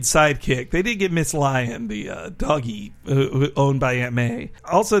kid sidekick. They did get Miss Lion, the doggy owned by Aunt May.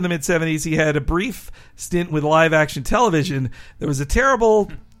 Also in the mid-70s, he had a brief stint with live-action television. There was a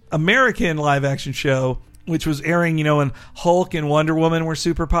terrible American live-action show, which was airing, when Hulk and Wonder Woman were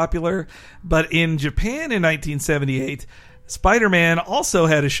super popular. But in Japan in 1978, Spider-Man also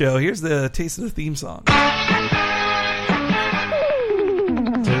had a show. Here's the taste of the theme song.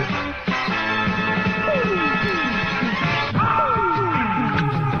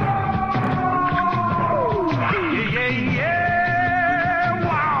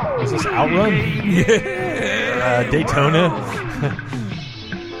 Is this Outrun? Yeah. Daytona?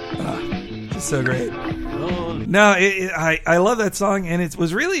 Just so great. No, I love that song, and it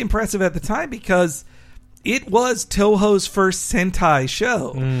was really impressive at the time because it was Toho's first Sentai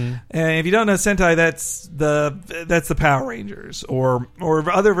show. And if you don't know Sentai, that's the Power Rangers or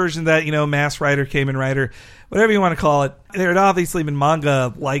other versions of that, Mask Rider, Kamen Rider, whatever you want to call it. There had obviously been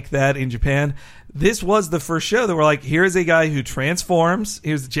manga like that in Japan. This was the first show that were like, here's a guy who transforms.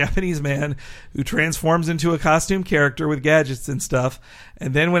 Here's a Japanese man who transforms into a costume character with gadgets and stuff.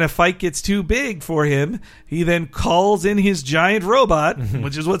 And then when a fight gets too big for him, he then calls in his giant robot,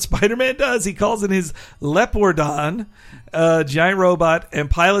 which is what Spider-Man does. He calls in his Leopardon, giant robot, and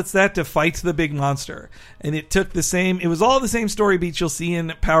pilots that to fight the big monster. And it was all the same story beats you'll see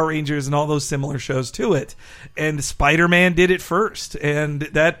in Power Rangers and all those similar shows to it. And Spider-Man did it first. And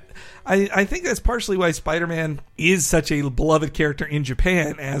that... I think that's partially why Spider-Man is such a beloved character in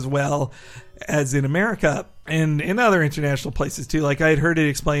Japan as well as in America and in other international places too. Like I had heard it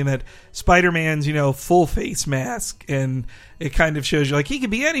explain that Spider-Man's, full face mask, and it kind of shows you like he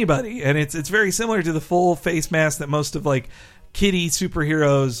could be anybody. And it's very similar to the full face mask that most of like kiddie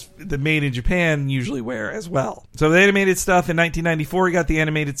superheroes that made in Japan usually wear as well. So the animated stuff in 1994, we got the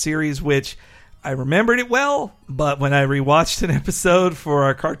animated series, which I remembered it well, but when I rewatched an episode for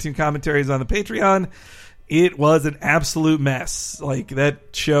our cartoon commentaries on the Patreon, it was an absolute mess. Like, that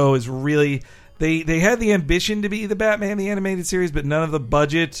show is really... They had the ambition to be the Batman the animated series, but none of the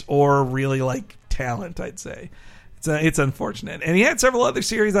budget or really, like, talent, I'd say. It's unfortunate. And he had several other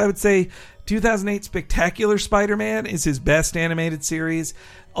series. I would say 2008 Spectacular Spider-Man is his best animated series.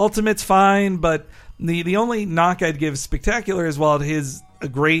 Ultimate's fine, but the only knock I'd give Spectacular is while it is a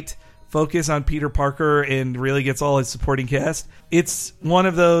great... focus on Peter Parker and really gets all his supporting cast. It's one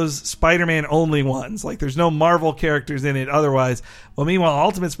of those Spider-Man only ones. Like, there's no Marvel characters in it otherwise. Well, meanwhile,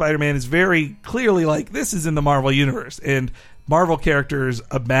 Ultimate Spider-Man is very clearly like, this is in the Marvel universe, and Marvel characters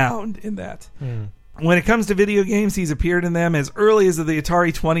abound in that. When it comes to video games, he's appeared in them as early as the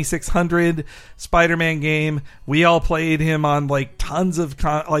Atari 2600 Spider-Man game. We all played him on like tons of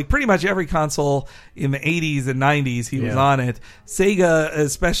pretty much every console in the 80s and 90s. He was on it. Sega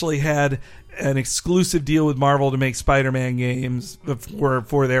especially had an exclusive deal with Marvel to make Spider-Man games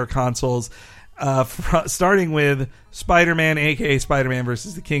for their consoles, starting with Spider-Man, aka Spider-Man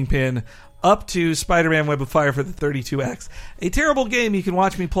versus the Kingpin, up to Spider-Man Web of Fire for the 32X. A terrible game you can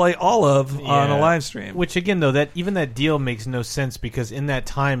watch me play all of on a live stream. Which, again, though, that deal makes no sense because in that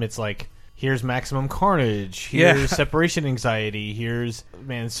time it's like, here's Maximum Carnage, here's Separation Anxiety, here's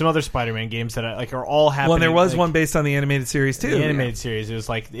some other Spider-Man games that are all happening. Well, there was one based on the animated series too. The animated series, it was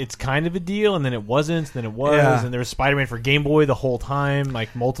like it's kind of a deal, and then it wasn't, and then it was, and there was Spider-Man for Game Boy the whole time,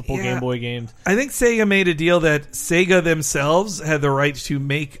 like multiple Game Boy games. I think Sega made a deal that Sega themselves had the right to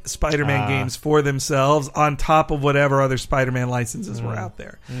make Spider-Man games for themselves on top of whatever other Spider-Man licenses were out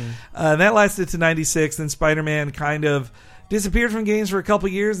there. That lasted to 96, then Spider-Man kind of disappeared from games for a couple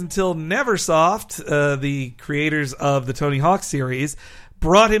years until Neversoft, the creators of the Tony Hawk series,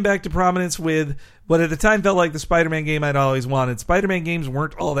 brought him back to prominence with what at the time felt like the Spider-Man game I'd always wanted. Spider-Man games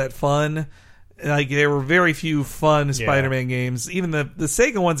weren't all that fun. Like, there were very few fun Spider-Man games. Even the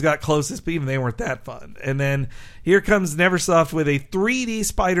Sega ones got closest, but even they weren't that fun. And then here comes Neversoft with a 3D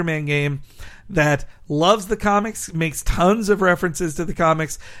Spider-Man game that loves the comics, makes tons of references to the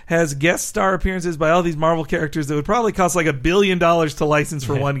comics, has guest star appearances by all these Marvel characters that would probably cost like $1 billion to license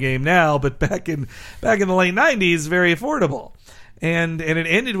for one game now, but back in the late 90s, very affordable. And it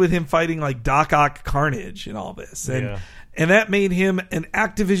ended with him fighting like Doc Ock Carnage and all this. And that made him an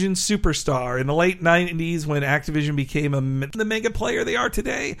Activision superstar. In the late 90s, when Activision became the mega player they are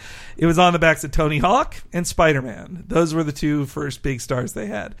today, it was on the backs of Tony Hawk and Spider-Man. Those were the two first big stars they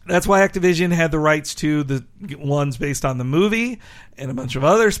had. That's why Activision had the rights to the ones based on the movie and a bunch of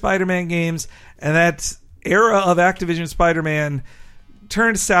other Spider-Man games. And that era of Activision Spider-Man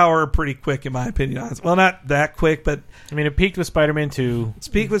turned sour pretty quick, in my opinion. Well, not that quick, but I mean, it peaked with Spider-Man 2. It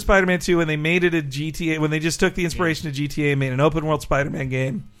peaked with Spider-Man 2 when they made it a GTA, when they just took the inspiration of GTA and made an open world Spider-Man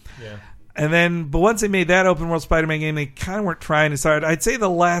game. Yeah. And then, but once they made that open world Spider-Man game, they kind of weren't trying as hard. I'd say the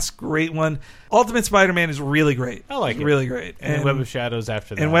last great one, Ultimate Spider-Man, is really great. I like it. Really great. And Web of Shadows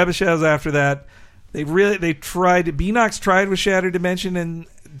after that. And Web of Shadows after that. They tried, Beanox tried with Shattered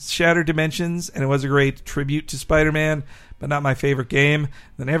Dimensions, and it was a great tribute to Spider-Man, but not my favorite game.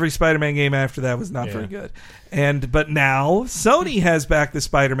 Then every Spider-Man game after that was not very good. But now Sony has back the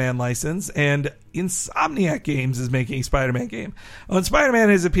Spider-Man license, and Insomniac Games is making a Spider-Man game. And Spider-Man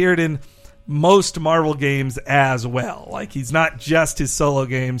has appeared in most Marvel games as well. Like, he's not just his solo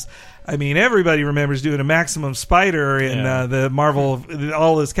games. I mean, everybody remembers doing a Maximum Spider in the Marvel,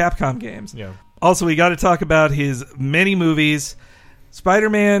 all his Capcom games. Yeah. Also, we got to talk about his many movies.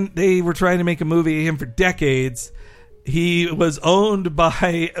 Spider-Man, they were trying to make a movie of him for decades. He was owned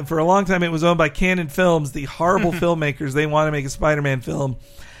by, for a long time, it was owned by Canon Films, the horrible filmmakers. They want to make a Spider-Man film,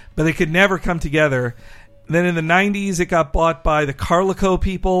 but they could never come together. Then in the 90s, it got bought by the Carlico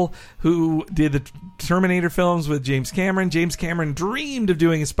people who did the Terminator films with James Cameron. James Cameron dreamed of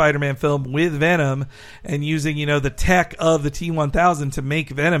doing a Spider-Man film with Venom and using, the tech of the T-1000 to make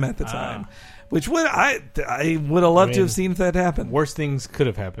Venom at the time. Which I would have loved to have seen if that happened. Worse things could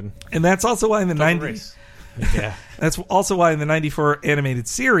have happened. And that's also why in the 90s... Yeah. That's also why in the 94 animated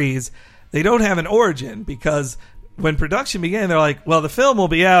series, they don't have an origin, because when production began, they're like, well, the film will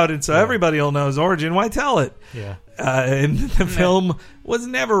be out, and so everybody will know his origin. Why tell it? Yeah. And the film was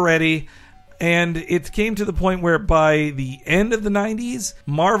never ready. And it came to the point where by the end of the 90s,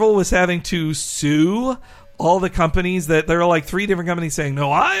 Marvel was having to sue all the companies that there are like 3 different companies saying,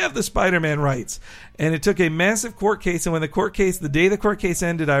 no, I have the Spider-Man rights. And it took a massive court case. And when the day the court case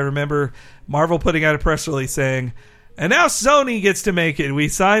ended, I remember Marvel putting out a press release saying, and now Sony gets to make it. We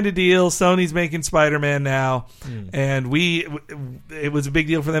signed a deal. Sony's making Spider-Man now. And it was a big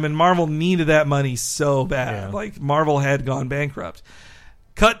deal for them. And Marvel needed that money so bad. Yeah. Like Marvel had gone bankrupt.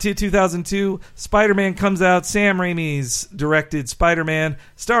 Cut to 2002, Spider-Man comes out. Sam Raimi's directed Spider-Man,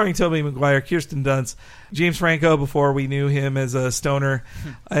 starring Tobey Maguire, Kirsten Dunst, James Franco before we knew him as a stoner,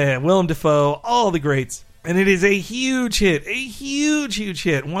 Willem Dafoe, all the greats. And it is a huge hit, huge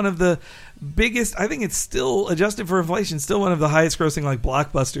hit. One of the biggest, I think it's still, adjusted for inflation, still one of the highest grossing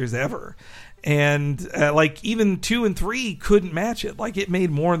blockbusters ever. And even 2 and 3 couldn't match it. It made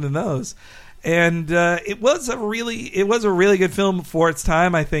more than those. And it was a really good film for its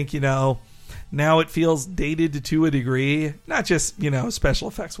time. I think, now it feels dated to a degree, not just, special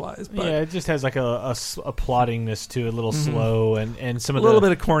effects wise, but it just has a plottingness to it, a little slow, and some of a little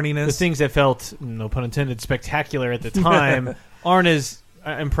bit of corniness. The things that felt, no pun intended, spectacular at the time aren't as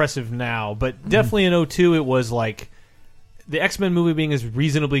impressive now. But definitely in 2002, it was the X-Men movie being as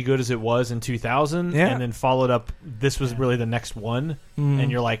reasonably good as it was in 2000, and then followed up, this was really the next one, and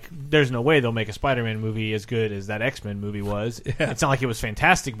you're like, there's no way they'll make a Spider-Man movie as good as that X-Men movie was. It's not like it was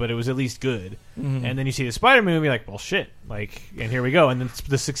fantastic, but it was at least good. And then you see the Spider-Man movie, well, shit, and here we go. And then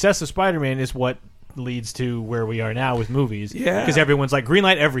the success of Spider-Man is what leads to where we are now with movies. Yeah. Because everyone's like,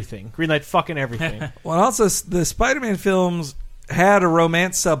 greenlight everything. Greenlight fucking everything. Well, also, the Spider-Man films had a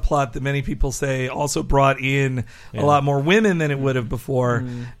romance subplot that many people say also brought in a lot more women than it would have before,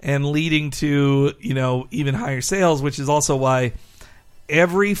 and leading to, even higher sales, which is also why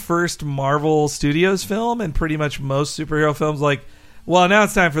every first Marvel Studios film and pretty much most superhero films, well, now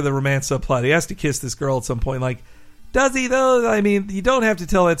it's time for the romance subplot. He has to kiss this girl at some point. Does he though? I mean, you don't have to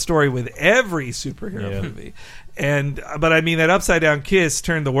tell that story with every superhero movie. But I mean, that upside down kiss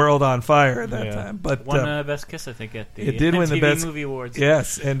turned the world on fire at that time. But won best kiss, I think, at the it did win the best movie awards.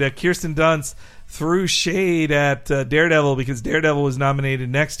 Yes, and Kirsten Dunst threw shade at Daredevil because Daredevil was nominated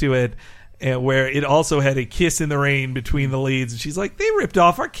next to it, where it also had a kiss in the rain between the leads, and she's like, they ripped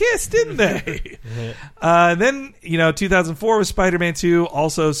off our kiss, didn't they? Then 2004 was Spider-Man 2,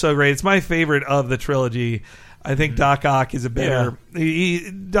 also so great. It's my favorite of the trilogy. I think Doc Ock is a better.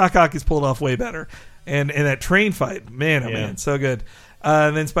 Doc Ock is pulled off way better. And that train fight, man, so good.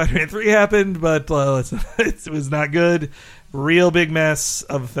 And then Spider-Man 3 happened, but it was not good. Real big mess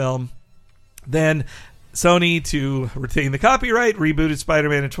of a film. Then Sony, to retain the copyright, rebooted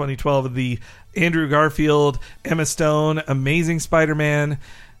Spider-Man in 2012 with the Andrew Garfield, Emma Stone, Amazing Spider-Man.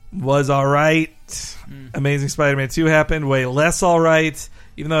 Was all right. Amazing Spider-Man 2 happened, way less all right,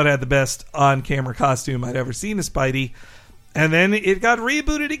 even though it had the best on-camera costume I'd ever seen of Spidey. And then it got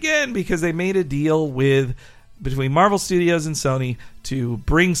rebooted again because they made a deal between Marvel Studios and Sony to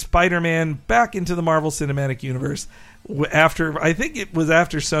bring Spider-Man back into the Marvel Cinematic Universe. I think it was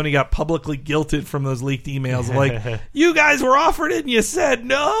after Sony got publicly guilted from those leaked emails. You guys were offered it and you said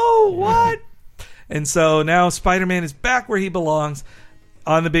no. What? And so now Spider-Man is back where he belongs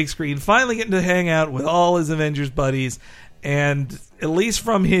on the big screen, finally getting to hang out with all his Avengers buddies. And at least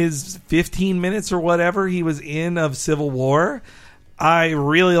from his 15 minutes or whatever he was in of Civil War, I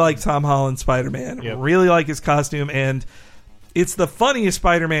really like Tom Holland's Spider-Man. Yep. Really like his costume, and it's the funniest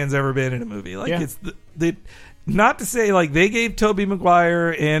Spider-Man's ever been in a movie. It's not to say they gave Tobey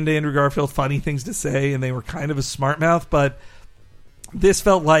Maguire and Andrew Garfield funny things to say, and they were kind of a smart mouth, but this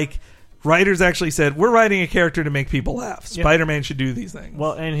felt like writers actually said, we're writing a character to make people laugh. Spider-Man should do these things.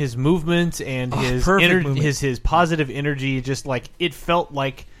 Well, and his movement and his his positive energy, just it felt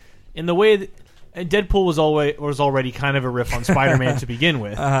like, in the way that Deadpool was already kind of a riff on Spider-Man to begin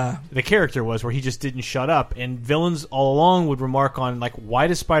with. The character was, where he just didn't shut up, and villains all along would remark on why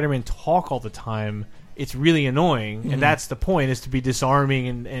does Spider-Man talk all the time? It's really annoying, and that's the point, is to be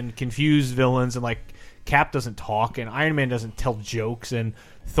disarming and confuse villains and Cap doesn't talk, and Iron Man doesn't tell jokes, and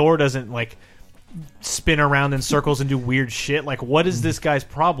Thor doesn't like spin around in circles and do weird shit. Like, what is this guy's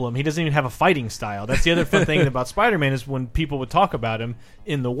problem? He doesn't even have a fighting style. That's the other fun thing about Spider-Man is when people would talk about him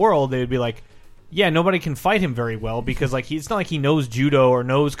in the world, they would be like, yeah, nobody can fight him very well because like it's not like he knows judo or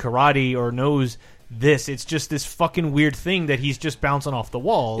knows karate or knows this. It's just this fucking weird thing that he's just bouncing off the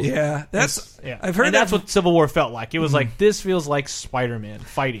walls. Yeah, that's Yeah. I've heard and that that's what Civil War felt like. It was like, this feels like Spider-Man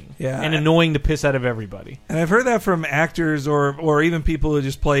fighting, Yeah. and annoying the piss out of everybody. And I've heard that from actors or even people who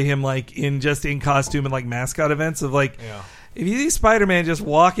just play him like in costume and like mascot events of like, if you see Spider-Man just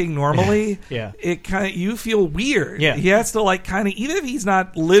walking normally, Yeah. it kind of you feel weird. Yeah. He has to like kind of, even if he's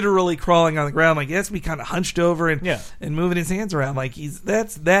not literally crawling on the ground, like he has to be kind of hunched over and moving his hands around. Like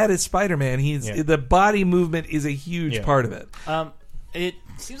that is Spider-Man. The body movement is a huge part of it. It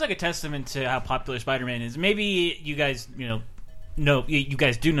seems like a testament to how popular Spider-Man is. Maybe you guys, you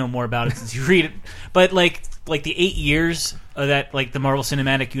guys do know more about it since you read it. But like the 8 years that like the Marvel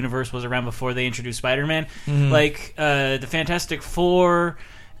Cinematic Universe was around before they introduced Spider-Man, like the Fantastic Four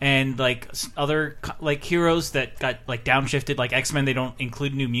and like other like heroes that got like downshifted, like X-Men. They don't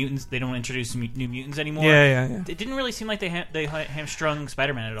include New Mutants. They don't introduce New Mutants anymore. Yeah. It didn't really seem like they hamstrung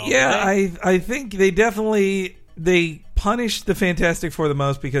Spider-Man at all. Yeah, did they? I think they definitely punished the Fantastic Four the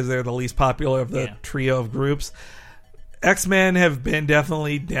most because they're the least popular of the trio of groups. X-Men have been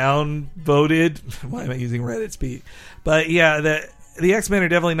definitely downvoted. Why am I using Reddit speak? But yeah, the X-Men are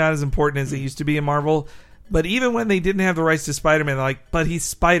definitely not as important as they used to be in Marvel. But even when they didn't have the rights to Spider-Man, they're like, but he's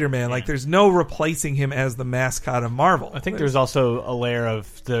Spider-Man. Like, there's no replacing him as the mascot of Marvel. I think there's also a layer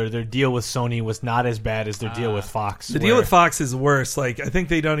of their deal with Sony was not as bad as their deal with Fox. The deal with Fox is worse. Like, I think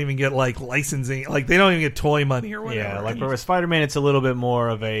they don't even get, like, licensing. Like, they don't even get toy money or whatever. Yeah, like, where with Spider-Man, it's a little bit more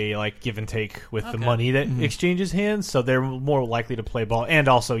of a, like, give and take with the money that exchanges hands. So they're more likely to play ball. And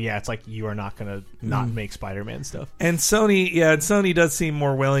also, it's like, you are not going to not make Spider-Man stuff. And Sony does seem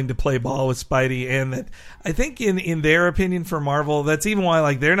more willing to play ball with Spidey. And that, I think in their opinion for Marvel, that's even why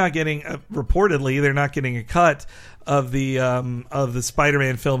like they're not getting reportedly they're not getting a cut of the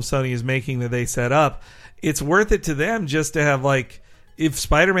Spider-Man film Sony is making that they set up. It's worth it to them just to have like, if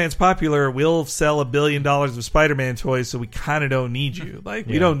Spider-Man's popular, we'll sell $1 billion of Spider-Man toys, so we kind of don't need you. Like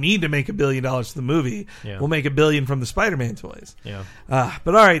we don't need to make $1 billion for the movie. We'll make $1 billion from the Spider-Man toys. But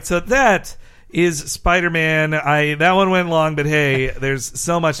all right, so that is Spider-Man. That one went long, but hey, there's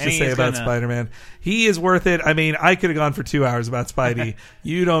so much to say about Spider-Man. He is worth it. I mean, I could have gone for 2 hours about Spidey.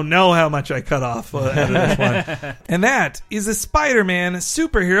 You don't know how much I cut off out of this one. And that is a Spider-Man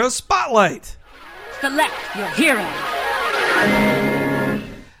superhero spotlight. Select your hero.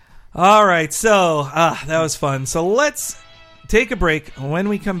 All right, so that was fun. So let's take a break. When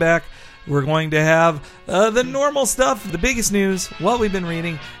we come back, we're going to have the normal stuff, the biggest news, what we've been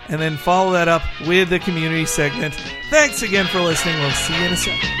reading, and then follow that up with the community segment. Thanks again for listening. We'll see you in a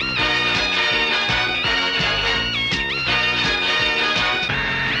second.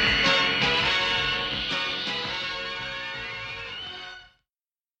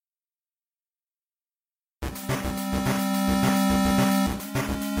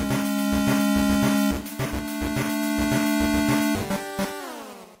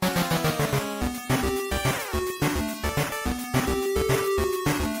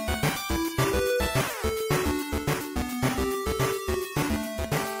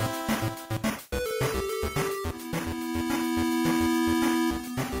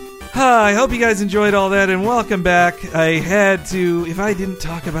 I hope you guys enjoyed all that, and welcome back. I had to, if I didn't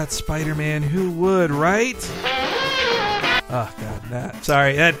talk about Spider-Man, who would, right? Oh, God, that.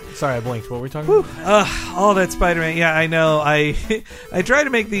 Sorry, I blinked. What were we talking about? All that Spider-Man. Yeah, I know. I try to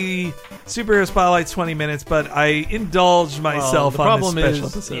make the superhero spotlights 20 minutes, but I indulged myself on this special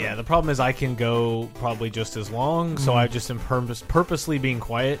episode. Yeah, the problem is I can go probably just as long, so I just am purposely being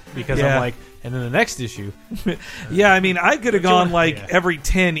quiet because I'm like, and then the next issue. Yeah, I mean, I could have gone every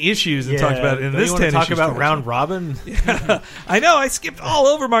 10 issues and talked about it. In this 10 issues, talk about round robin. Yeah. I know. I skipped all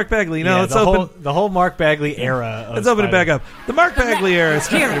over Mark Bagley. No, let's open the whole Mark Bagley era. Let's open it back up. The Mark Bagley era is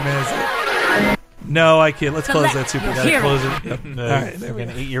Spider-Man. No, I can't. Let's close that super. Gotta close it. Yep. All right, there we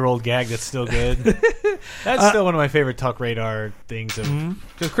go. An 8-year-old gag that's still good. That's still one of my favorite Tuck Radar things.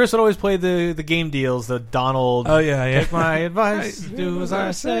 Because Chris would always play the game deals, the Donald. Oh yeah. Take my advice, do as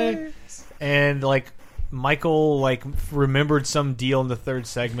I say. And like Michael remembered some deal in the third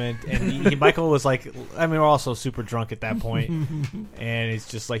segment, and Michael was like, I mean, we're also super drunk at that point, and it's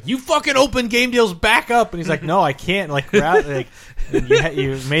just like, you fucking open game deals back up, and he's like, no, I can't.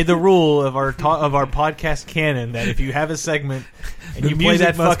 You made the rule of our podcast canon that if you have a segment and you play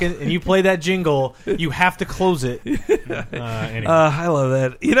that play that jingle, you have to close it. Anyway. I love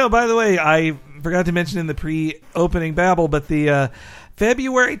that. By the way, forgot to mention in the pre-opening babble, but the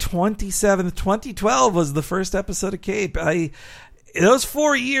February 27th, 2012 was the first episode of Cape. Those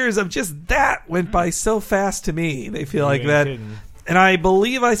 4 years of just that went by so fast to me. They feel like that. Kidding. And I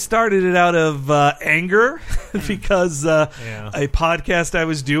believe I started it out of anger because a podcast I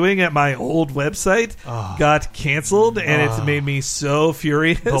was doing at my old website got canceled, and it's made me so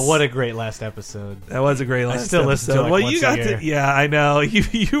furious. But what a great last episode. That was a great last I still listen to it well, once you got a year. to, yeah, I know.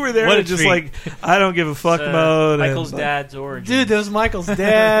 You were there What a to just treat. like, I don't give a fuck mode. Michael's and, dad's origin. Dude, that was Michael's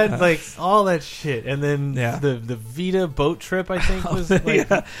dad, like all that shit, and then Yeah. the Vita boat trip, I think was like,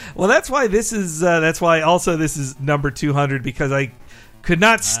 yeah. Well, that's why this is. That's why also this is number 200 because I could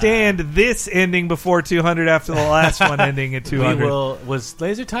not stand this ending before 200 after the last one ending at 200. Was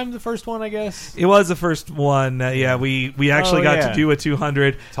Laser Time the first one? I guess It was the first one. Yeah, we actually got to do a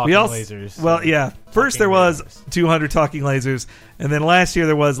 200. Talking we also, lasers. Well, yeah. First there was lasers. 200 talking lasers, and then last year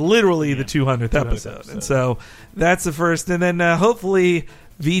there was literally the 200th episode. And so that's the first. And then hopefully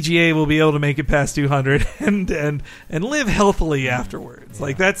VGA will be able to make it past 200 and live healthily afterwards. Yeah.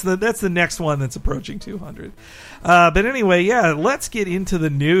 Like that's the next one that's approaching 200. But anyway, yeah, let's get into the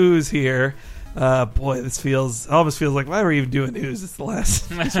news here. Boy, this almost feels like why are we even doing news? It's the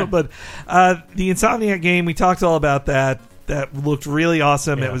last one. But the Insomniac game, we talked all about that. That looked really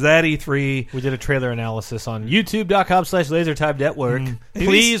awesome. Yeah. It was at E3. We did a trailer analysis on youtube.com/LaserTime Network. Mm-hmm.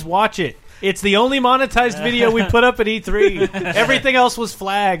 Please watch it. It's the only monetized video we put up at E3. Everything else was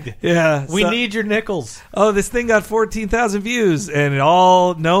flagged. Yeah, We need your nickels. Oh, this thing got 14,000 views, and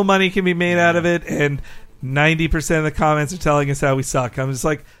no money can be made out of it, and 90% of the comments are telling us how we suck. I'm just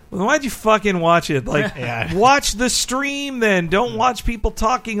like, well, then why'd you fucking watch it? Like, watch the stream then. Don't watch people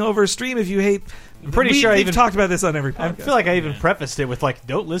talking over a stream if you hate. I'm pretty sure we've talked about this on every podcast. I feel like I even prefaced it with like,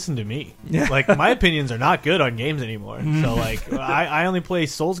 "Don't listen to me." Yeah. Like my opinions are not good on games anymore. So like, I only play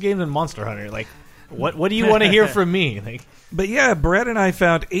Souls games and Monster Hunter. Like, what do you want to hear from me? Like, But yeah, Brett and I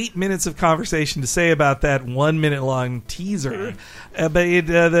found 8 minutes of conversation to say about that 1 minute long teaser. But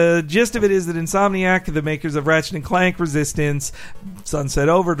the gist of it is that Insomniac, the makers of Ratchet & Clank, Resistance, Sunset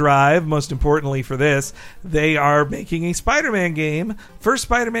Overdrive, most importantly for this, they are making a Spider-Man game. First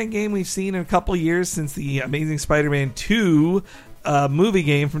Spider-Man game we've seen in a couple years since the Amazing Spider-Man 2 movie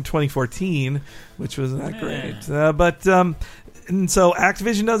game from 2014, which was not great. And so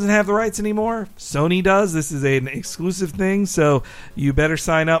Activision doesn't have the rights anymore. Sony does. This is an exclusive thing, so you better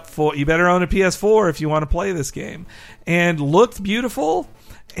sign up for. You better own a PS4 if you want to play this game. And looked beautiful.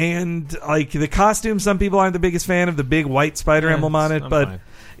 And like the costume, some people aren't the biggest fan of the big white spider emblem on it, but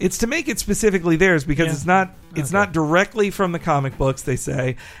it's to make it specifically theirs because it's not directly from the comic books, they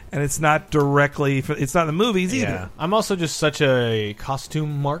say, and it's not it's not the movies either. yeah. I'm also just such a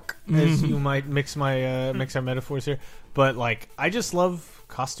costume mark, as you might mix our metaphors here. But like, I just love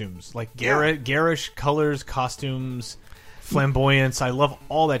costumes, like garish colors, costumes, flamboyance. I love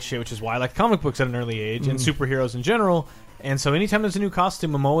all that shit, which is why I like comic books at an early age and superheroes in general. And so anytime there's a new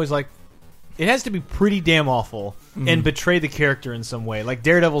costume, I'm always like, it has to be pretty damn awful and betray the character in some way. Like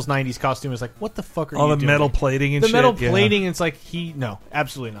Daredevil's 90s costume is like, what the fuck are you doing? All the metal plating and the shit. metal plating, it's like, no,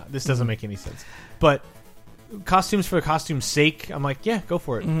 absolutely not. This doesn't make any sense. But costumes for costume's sake, I'm like, yeah, go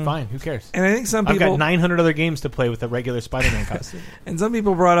for it. Fine, who cares? And I think some I've people got 900 other games to play with a regular Spider-Man costume. And some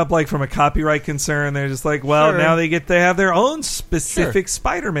people brought up, like, from a copyright concern, they're just like, well, now they have their own specific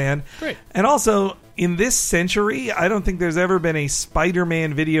Spider-Man. Great. And also, in this century, I don't think there's ever been a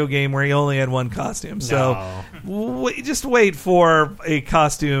Spider-Man video game where he only had one costume. So just wait for a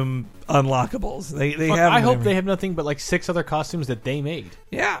costume unlockables. They have. I hope they have nothing but like 6 other costumes that they made.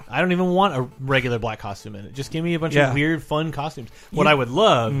 Yeah. I don't even want a regular black costume in it. Just give me a bunch of weird, fun costumes. What I would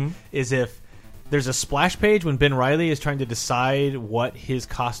love is if there's a splash page when Ben Reilly is trying to decide what his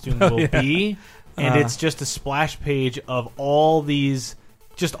costume will be, and it's just a splash page of all these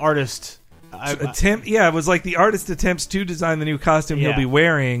just artists. It was like the artist attempts to design the new costume he'll be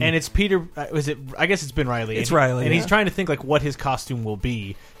wearing, and it's Peter. I guess it's Ben Reilly. It's Reilly, and he's trying to think like what his costume will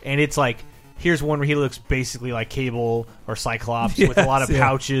be, and it's like, here's one where he looks basically like Cable or Cyclops with a lot of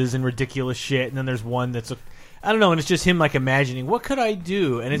pouches and ridiculous shit, and then there's one that's I don't know, and it's just him like imagining what could I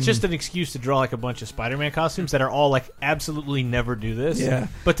do, and it's just an excuse to draw like a bunch of Spider-Man costumes that are all like absolutely never do this. Yeah.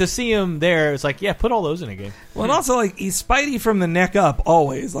 But to see him there, it's like, put all those in a game. Well, and also like he's Spidey from the neck up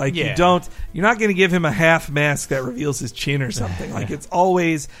always. Like you're not going to give him a half mask that reveals his chin or something. Like it's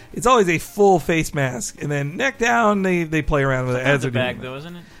always a full face mask, and then neck down they play around with it as That's a they're bag doing though,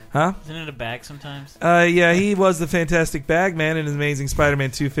 isn't it? Huh? Isn't it a bag sometimes? Yeah, he was the Fantastic Bagman in his Amazing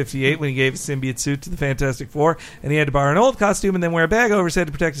Spider-Man 258 when he gave his symbiote suit to the Fantastic Four, and he had to borrow an old costume and then wear a bag over his head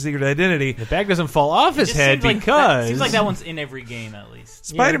to protect his secret identity. The bag doesn't fall off his Just head seems because... seems like that one's in every game at least.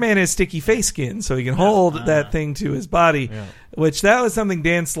 Spider-Man has sticky face skin, so he can hold that thing to his body, which that was something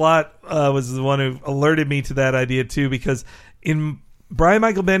Dan Slott was the one who alerted me to that idea, too, because Brian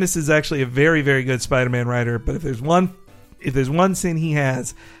Michael Bendis is actually a very, very good Spider-Man writer, but if there's one sin he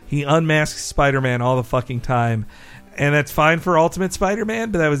has, he unmasks Spider-Man all the fucking time. And that's fine for Ultimate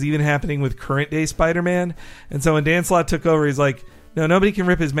Spider-Man, but that was even happening with current-day Spider-Man. And so when Dan Slott took over, he's like, no, nobody can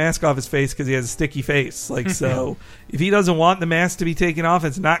rip his mask off his face because he has a sticky face. Like, so if he doesn't want the mask to be taken off,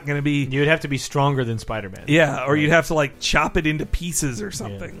 it's not going to be... You would have to be stronger than Spider-Man. Yeah, or you'd have to, like, chop it into pieces or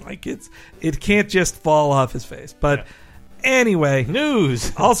something. Yeah. Like, it can't just fall off his face. But... Anyway,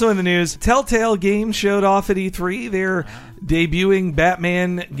 news. Also in the news, Telltale Games showed off at E3 their debuting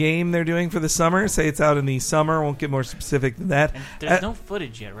Batman game they're doing for the summer. Say it's out in the summer. Won't get more specific than that. And there's no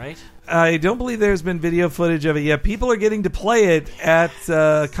footage yet, right? I don't believe there's been video footage of it yet. People are getting to play it at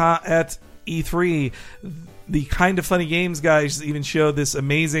E3. The Kind of Funny Games guys even showed this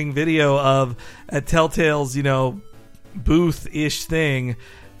amazing video of at Telltale's, booth-ish thing.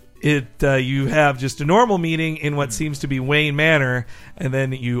 You have just a normal meeting in what seems to be Wayne Manor, and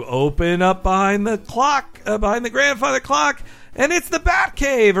then you open up behind the clock, behind the grandfather clock, and it's the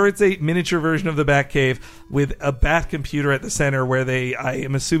Batcave, or it's a miniature version of the Batcave with a Bat computer at the center where they, I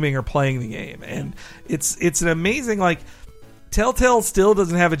am assuming, are playing the game. And it's an amazing, Telltale still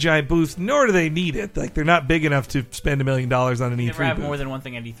doesn't have a giant booth, nor do they need it. Like, they're not big enough to spend $1 million on an E3 booth. Never have more than one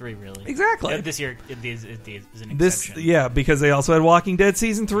thing at E3, really. Exactly. This year it is an exception. Yeah, because they also had Walking Dead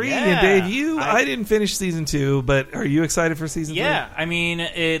Season 3. And Dave, I didn't finish Season 2, but are you excited for Season 3? Yeah, I mean,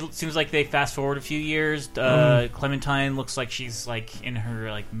 it seems like they fast forward a few years. Clementine looks like she's, in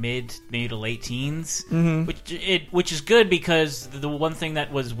her, mid to late teens, which is good because the one thing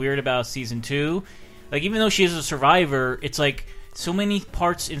that was weird about Season 2... even though she is a survivor, it's so many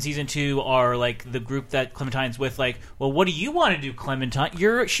parts in Season 2 are the group that Clementine's with. Well, what do you want to do,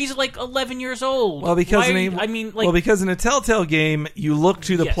 Clementine? She's 11 years old. Well, because because in a Telltale game, you look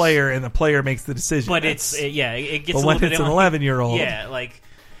to the player and the player makes the decision. But it gets. But when it's an 11-year-old,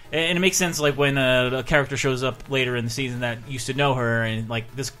 and it makes sense when a character shows up later in the season that used to know her, and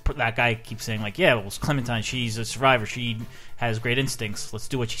that guy keeps saying it's Clementine. She's a survivor. She has great instincts. Let's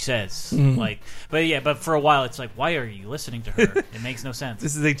do what she says. But for a while it's why are you listening to her? It makes no sense.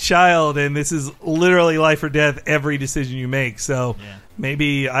 This is a child, and this is literally life or death. Every decision you make. So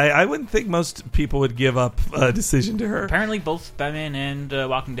maybe I wouldn't think most people would give up a decision to her. Apparently, both Batman and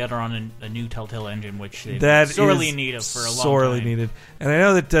Walking Dead are on a new Telltale engine, which they're sorely in need of for a long time. Sorely needed. And I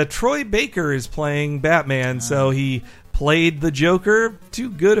know that Troy Baker is playing Batman, so he played the Joker to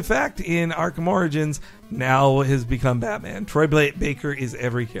good effect in Arkham Origins. Now has become Batman. Troy Baker is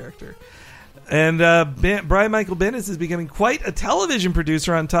every character. And Brian Michael Bendis is becoming quite a television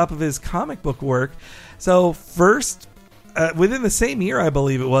producer on top of his comic book work. So first, within the same year, I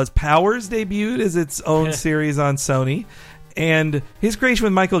believe it was, Powers debuted as its own series on Sony. And his creation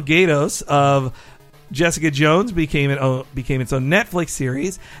with Michael Gaydos of Jessica Jones became its own Netflix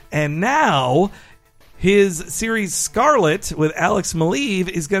series. And now... his series Scarlet with Alex Maleev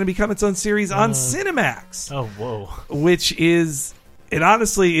is going to become its own series on Cinemax. Oh, whoa. Which is, it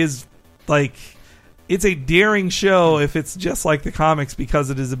honestly is it's a daring show if it's just like the comics, because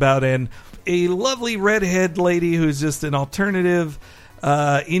it is about a lovely redhead lady who's just an alternative,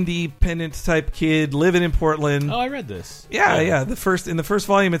 independent type kid living in Portland. Oh, I read this. Yeah. In the first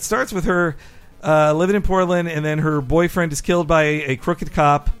volume, it starts with her living in Portland, and then her boyfriend is killed by a crooked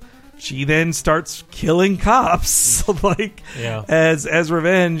cop. She then starts killing cops, as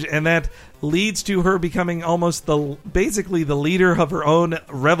revenge, and that leads to her becoming almost basically the leader of her own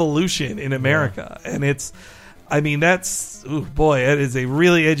revolution in America. And it is a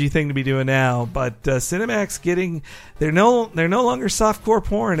really edgy thing to be doing now. But Cinemax they're no longer softcore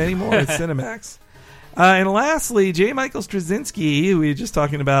porn anymore at Cinemax. And lastly, J. Michael Straczynski, who we were just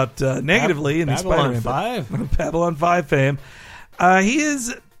talking about negatively in the Spider-Man Babylon 5 fame, he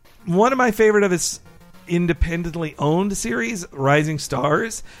is one of my favorite of his independently owned series, Rising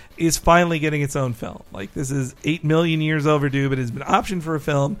Stars, is finally getting its own film. This is 8 million years overdue, but has been optioned for a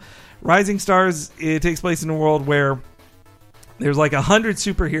film. Rising Stars, it takes place in a world where there's 100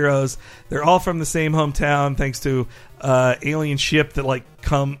 superheroes. They're all from the same hometown, thanks to alien ship that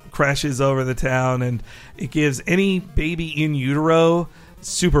crashes over the town, and it gives any baby in utero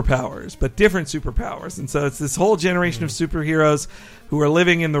superpowers, but different superpowers. And so it's this whole generation of superheroes who are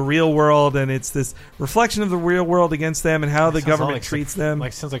living in the real world, and it's this reflection of the real world against them and how the government treats them.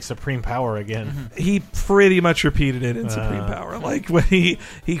 Sounds like Supreme Power again. He pretty much repeated it in Supreme Power. Like when he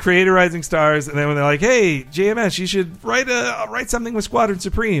created Rising Stars, and then when they're like, "Hey, JMS, you should write something with Squadron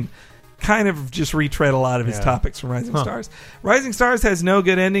Supreme." Kind of just retread a lot of his topics from Rising Stars. Rising Stars has no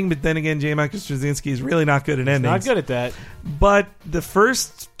good ending, but then again, J. Michael Straczynski is really not good at endings. Not good at that. But the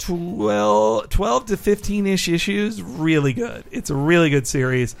first 12 to 15-ish issues, really good. It's a really good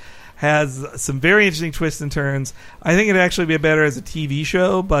series. Has some very interesting twists and turns. I think it'd actually be better as a TV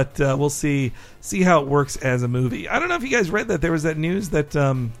show, but we'll see how it works as a movie. I don't know if you guys read that. There was that news that...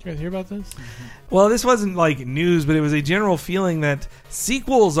 you guys hear about this? Well, this wasn't like news, but it was a general feeling that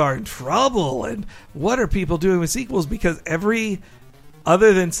sequels are in trouble. And what are people doing with sequels? Because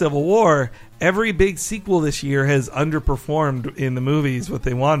other than Civil War, every big sequel this year has underperformed in the movies what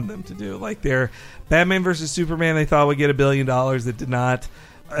they wanted them to do. Like their Batman vs. Superman, they thought would get $1 billion. It did not.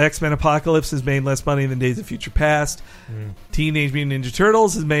 X-Men Apocalypse has made less money than Days of Future Past. Teenage Mutant Ninja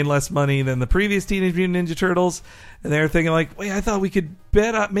Turtles has made less money than the previous Teenage Mutant Ninja Turtles. And they're thinking like, wait, I thought we could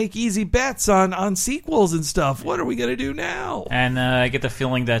make easy bets on sequels and stuff. What are we going to do now? And I get the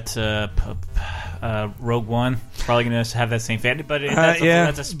feeling that Rogue One is probably going to have that same fan, but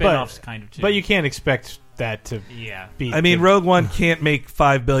that's a spin-off kind of too. But you can't expect that to be... I mean, Rogue One can't make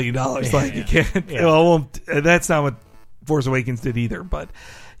 $5 billion. It can't. Yeah. Well, it won't, that's not what Force Awakens did either, but...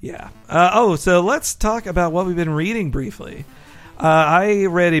 Yeah. So let's talk about what we've been reading briefly. I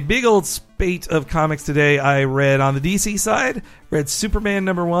read a big old spate of comics today. I read on the DC side, read Superman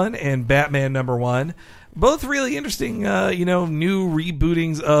 #1 and Batman #1. Both really interesting, new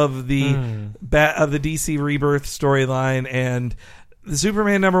rebootings of the DC Rebirth storyline. And the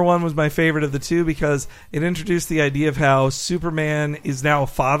Superman #1 was my favorite of the two because it introduced the idea of how Superman is now a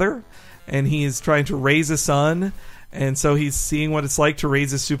father and he is trying to raise a son. And so he's seeing what it's like to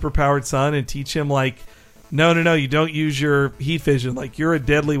raise a superpowered son and teach him, like, no, you don't use your heat vision. Like, you're a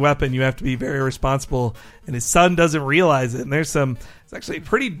deadly weapon. You have to be very responsible. And his son doesn't realize it. And there's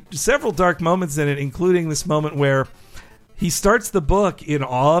actually several dark moments in it, including this moment where he starts the book in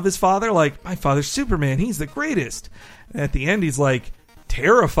awe of his father. Like, my father's Superman. He's the greatest. And at the end, he's, like,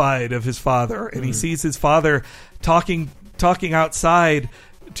 terrified of his father. And he sees his father talking outside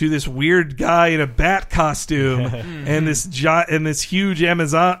to this weird guy in a bat costume and this huge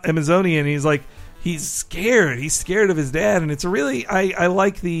Amazonian. He's like, he's scared. He's scared of his dad, and it's I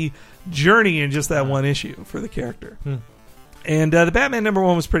like the journey in just that one issue for the character. And the Batman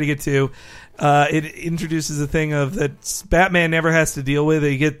 #1 was pretty good too. It introduces a thing of that Batman never has to deal with.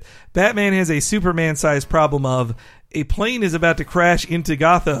 Batman has a Superman-sized problem of a plane is about to crash into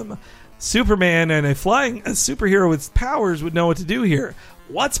Gotham. Superman and a superhero with powers would know what to do here.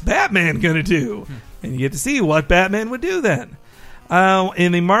 What's Batman going to do? And you get to see what Batman would do then.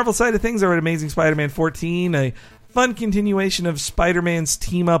 In the Marvel side of things, I read Amazing Spider-Man 14, a fun continuation of Spider-Man's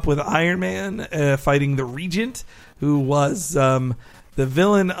team up with Iron Man, fighting the Regent, who was the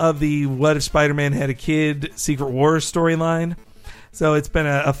villain of the What If Spider-Man Had a Kid Secret Wars storyline. So it's been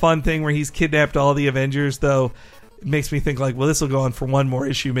a fun thing where he's kidnapped all the Avengers, though it makes me think like, well, this will go on for one more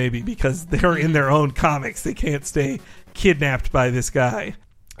issue maybe because they're in their own comics. They can't stay kidnapped by this guy.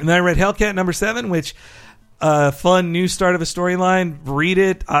 And then I read Hellcat #7, which fun new start of a storyline. Read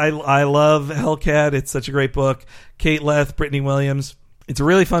it. I love Hellcat. It's such a great book. Kate Leth, Brittany Williams. It's a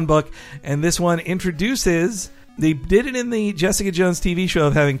really fun book. And this one introduces... They did it in the Jessica Jones TV show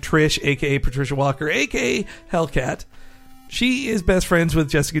of having Trish, a.k.a. Patricia Walker, a.k.a. Hellcat. She is best friends with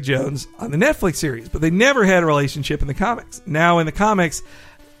Jessica Jones on the Netflix series, but they never had a relationship in the comics. Now in the comics...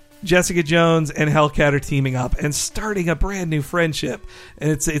 Jessica Jones and Hellcat are teaming up and starting a brand new friendship. And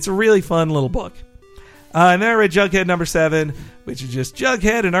it's a really fun little book. And then I read Jughead #7, which is just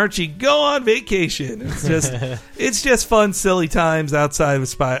Jughead and Archie go on vacation. It's just fun, silly times outside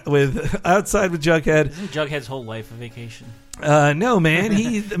with Jughead. Isn't Jughead's whole life a vacation? No, man.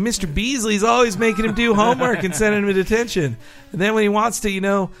 Mr. Beasley's always making him do homework and sending him to detention. And then when he wants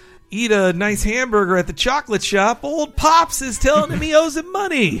to, eat a nice hamburger at the chocolate shop, old Pops is telling him he owes him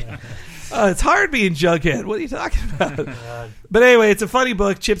money. It's hard being Jughead. What are you talking about? But anyway, it's a funny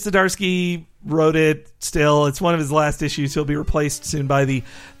book. Chip Zdarsky wrote it still. It's one of his last issues. He'll be replaced soon by the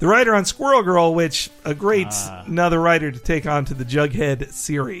writer on Squirrel Girl, which another writer to take on to the Jughead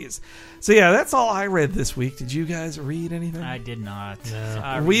series. So yeah, that's all I read this week. Did you guys read anything? I did not.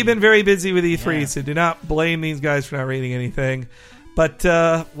 No. We've been very busy with E3, so do not blame these guys for not reading anything. But,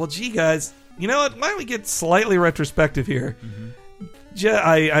 gee, guys, you know what? Why don't we get slightly retrospective here?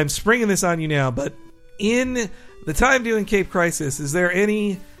 I'm springing this on you now, but in the time doing Cape Crisis, is there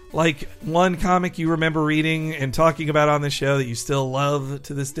any like one comic you remember reading and talking about on the show that you still love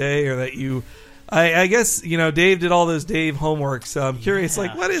to this day, or that you? I guess Dave did all those Dave homework, so I'm curious. Yeah,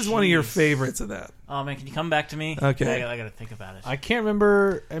 like, what is one of your favorites of that? Oh man, can you come back to me? Okay. I gotta think about it. I can't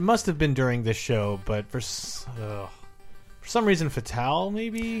remember. It must have been during this show, but for some reason, Fatale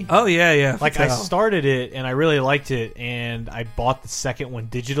maybe. Oh yeah. Like I Fatale. started it and I really liked it, and I bought the second one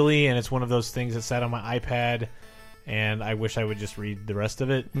digitally, and it's one of those things that sat on my iPad, and I wish I would just read the rest of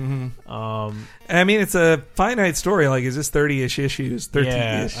it. Mm-hmm. Um, I mean, it's a finite story. Like, is this 30-ish issues?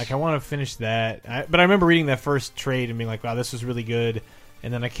 13-ish. yeah, like I want to finish that, but I remember reading that first trade and being like, "Wow, this was really good."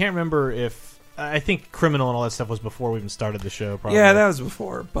 And then I can't remember if I think Criminal and all that stuff was before we even started the show. Probably. Yeah, that was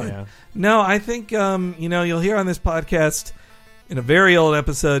before. But Yeah. no, I think you'll hear on this podcast in a very old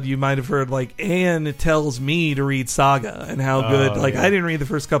episode, you might have heard like Anne tells me to read Saga and how good. Like, yeah. I didn't read the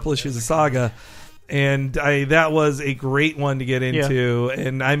first couple issues of Saga, and that was a great one to get into. Yeah.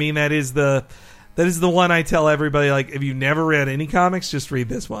 And I mean, that is the one I tell everybody. Like, if you never read any comics, just read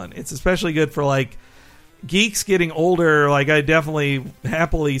this one. It's especially good for like geeks getting older. Like, I definitely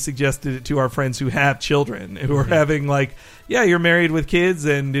happily suggested it to our friends who have children, who are having like, yeah, you're married with kids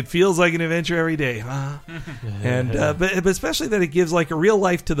and it feels like an adventure every day, huh? And but especially that it gives like a real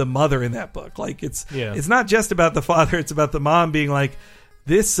life to the mother in that book. Like, it's not just about the father, it's about the mom being like,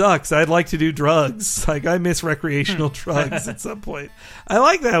 this sucks, I'd like to do drugs. Like, I miss recreational drugs at some point. I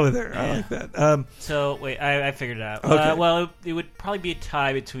like that with her. I like that. So wait, I figured it out. Okay. Well, it would probably be a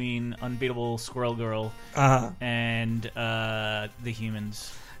tie between Unbeatable Squirrel Girl and The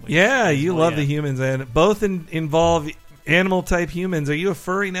Humans. Yeah, you love The the humans, and both involve animal type humans. Are you a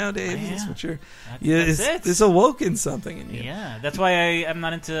furry now, Dave? Yeah. That's what you're. That's it. It's awoken something in you. Yeah, that's why I'm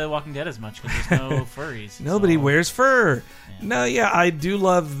not into Walking Dead as much, because there's no furries. Nobody so. wears fur. Yeah. No, yeah, I do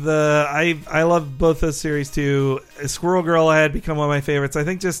love I love both those series too. Squirrel Girl had become one of my favorites. I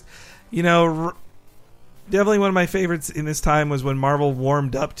think just definitely one of my favorites in this time was when Marvel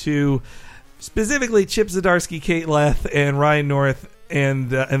warmed up to specifically Chip Zdarsky, Kate Leth, and Ryan North, and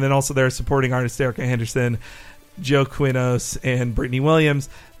then also their supporting artists Erica Henderson, Joe Quinos, and Brittany Williams.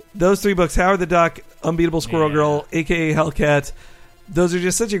 Those three books, Howard the Duck, Unbeatable Squirrel Girl, a.k.a. Hellcat, those are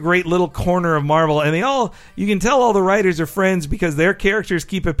just such a great little corner of Marvel. And you can tell all the writers are friends because their characters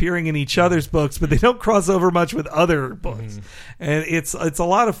keep appearing in each other's books, but they don't cross over much with other books. And it's a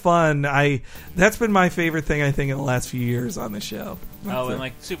lot of fun. That's been my favorite thing, I think, in the last few years on the show. And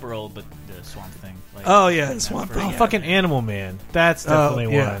like super old, but the Swamp Thing. Like, the Swamp Thing. Oh, fucking Animal Man. That's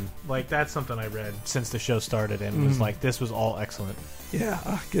definitely yeah. one. Like, that's something I read since the show started, and was like, this was all excellent.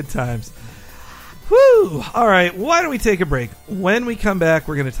 Yeah, good times. Woo! All right, why don't we take a break? When we come back,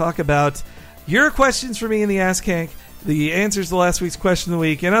 we're going to talk about your questions for me in the Ask Hank, the answers to last week's question of the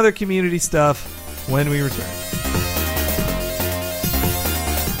week, and other community stuff when we return.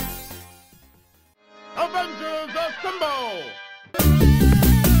 Avengers Assemble!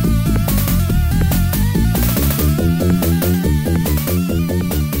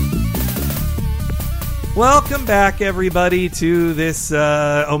 Welcome back, everybody, to this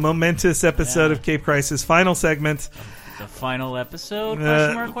momentous episode of Cape Crisis, final segment. The final episode?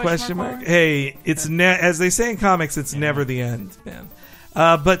 Question mark? Hey, it's as they say in comics, it's never the end, man.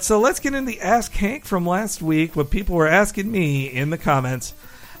 But so let's get into the Ask Hank from last week, what people were asking me in the comments.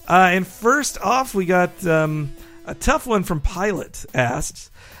 And first off, we got a tough one from Pilot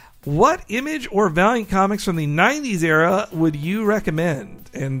asked, what Image or Valiant comics from the 90s era would you recommend?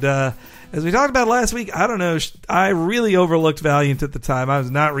 And as we talked about last week, I don't know, I really overlooked Valiant at the time. I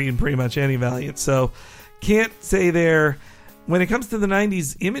was not reading pretty much any Valiant, so can't say they're, when it comes to the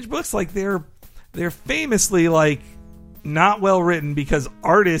 90s Image books, like they're famously like not well written because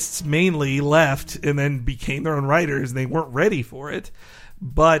artists mainly left and then became their own writers and they weren't ready for it.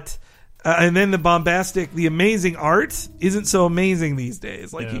 But and then the amazing art isn't so amazing these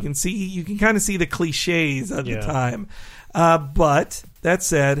days. Like you can kind of see the cliches of the time. But that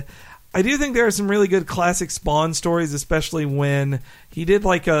said, I do think there are some really good classic Spawn stories, especially when he did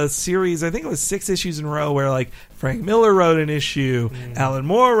like a series, I think it was 6 issues in a row, where like Frank Miller wrote an issue, Alan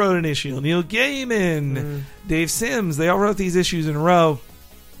Moore wrote an issue, Neil Gaiman, Dave Sims, they all wrote these issues in a row.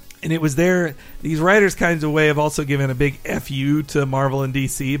 And it was these writers' kinds of way of also giving a big FU to Marvel and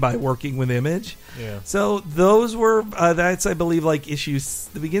DC by working with Image. Yeah. So those were, that's, I believe, like it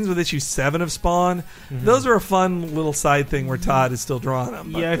begins with issue 7 of Spawn. Those are a fun little side thing where Todd is still drawing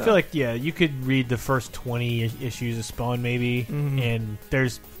them. Yeah, I feel like, you could read the first 20 issues of Spawn maybe, and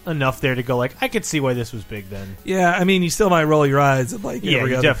there's enough there to go like, I could see why this was big then. Yeah, I mean, you still might roll your eyes at like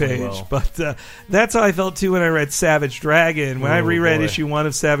every you other definitely page. will. But that's how I felt too when I read Savage Dragon. When I reread issue 1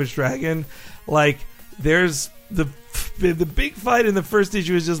 of Savage Dragon, like there's the big fight in the first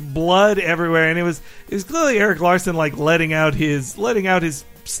issue was just blood everywhere, and it was clearly Eric Larson like letting out his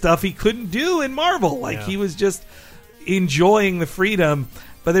stuff he couldn't do in Marvel. Like he was just enjoying the freedom.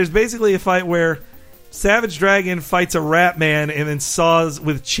 But there's basically a fight where Savage Dragon fights a rat man and then saws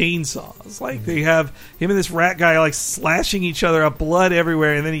with chainsaws. Like they have him and this rat guy like slashing each other up, blood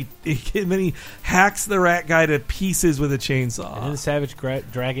everywhere, and then he hacks the rat guy to pieces with a chainsaw. And then Savage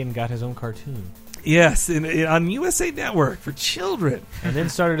Dragon got his own cartoon. Yes, on USA Network for children. And then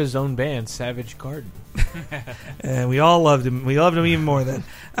started his own band, Savage Garden. And we all loved him. We loved him even more then.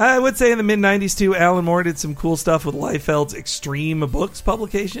 I would say in the mid-'90s, too, Alan Moore did some cool stuff with Liefeld's Extreme Books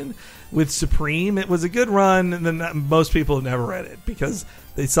publication with Supreme. It was a good run, and then most people have never read it because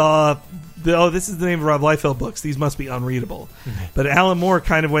they saw, this is the name of Rob Liefeld books. These must be unreadable. But Alan Moore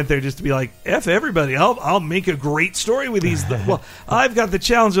kind of went there just to be like, F everybody. I'll make a great story with these. Well, I've got the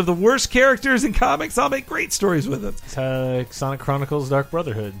challenge of the worst characters in comics. I'll make great stories with them. It's Sonic Chronicles Dark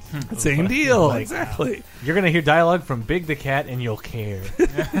Brotherhood. Same deal. Like, exactly. You're going to hear dialogue from Big the Cat, and you'll care.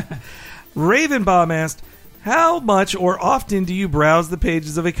 Ravenbaum asked, how much or often do you browse the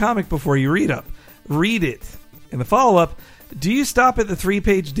pages of a comic before you read it? And the follow-up, do you stop at the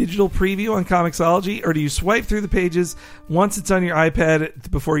 3-page digital preview on Comixology, or do you swipe through the pages once it's on your iPad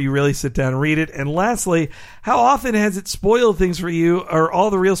before you really sit down and read it? And lastly, how often has it spoiled things for you, or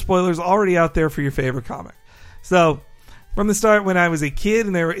all the real spoilers already out there for your favorite comic? So, from the start, when I was a kid,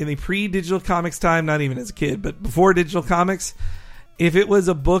 and they were in the pre-digital comics time, not even as a kid, but before digital comics, if it was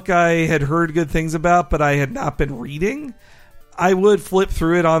a book I had heard good things about, but I had not been reading, I would flip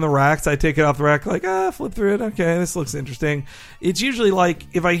through it on the racks. I'd take it off the rack, like, flip through it. Okay, this looks interesting. It's usually like,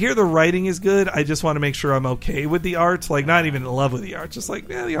 if I hear the writing is good, I just want to make sure I'm okay with the art. Like, not even in love with the art. Just like,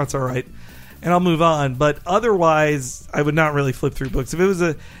 the art's all right. And I'll move on. But otherwise, I would not really flip through books. If it was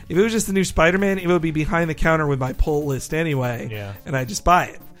just the new Spider-Man, it would be behind the counter with my pull list anyway. Yeah. And I just buy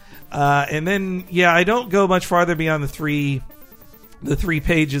it. And then, I don't go much farther beyond the three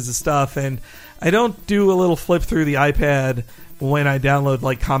pages of stuff, and I don't do a little flip through the iPad when I download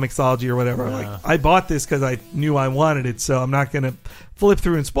like Comixology or whatever. Yeah. Like, I bought this because I knew I wanted it, so I'm not going to flip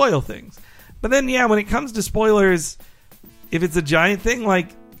through and spoil things. But then, when it comes to spoilers, if it's a giant thing, like,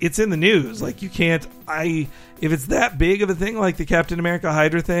 it's in the news. Like, you can't, if it's that big of a thing, like the Captain America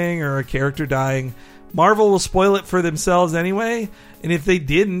Hydra thing or a character dying, Marvel will spoil it for themselves anyway. And if they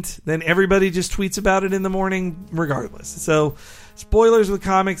didn't, then everybody just tweets about it in the morning regardless. So, spoilers with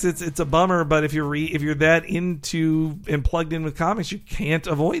comics, it's a bummer, but if you're that into and plugged in with comics, you can't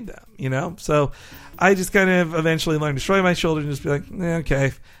avoid them, So I just kind of eventually learned to shrug my shoulders and just be like,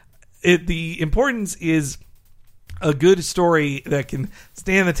 okay. The importance is a good story that can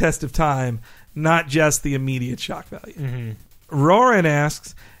stand the test of time, not just the immediate shock value. Mm-hmm. Roran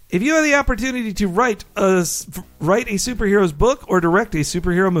asks, if you had the opportunity to write a superhero's book or direct a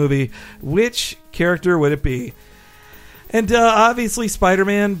superhero movie, which character would it be? And obviously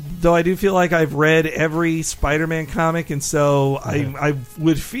Spider-Man, though I do feel like I've read every Spider-Man comic, and so I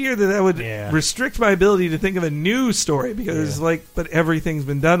would fear that would restrict my ability to think of a new story, because but everything's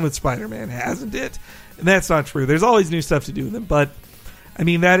been done with Spider-Man, hasn't it? And that's not true. There's always new stuff to do with him, but I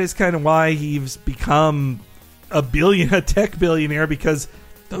mean, that is kind of why he's become a tech billionaire, because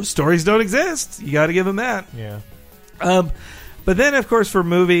those stories don't exist. You got to give him that. Yeah. But then, of course, for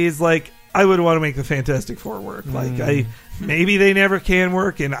movies, like, I would want to make the Fantastic Four work. Like, maybe they never can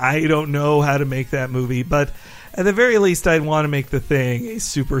work, and I don't know how to make that movie. But at the very least, I'd want to make the Thing a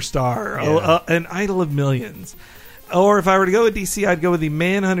superstar, an idol of millions. Or if I were to go with DC, I'd go with the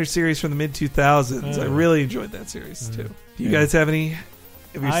Manhunter series from the mid-2000s. I really enjoyed that series, too. Do you guys have any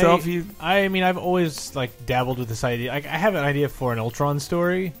of yourself? I mean, I've always, like, dabbled with this idea. I have an idea for an Ultron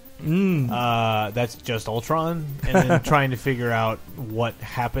story. That's just Ultron, and then trying to figure out what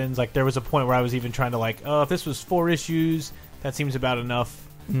happens. Like, there was a point where I was even trying to, like, if this was 4 issues, that seems about enough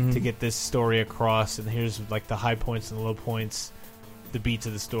to get this story across, and here's, like, the high points and the low points, the beats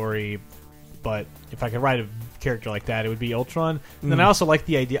of the story. But if I could write a character like that, it would be Ultron. And then I also like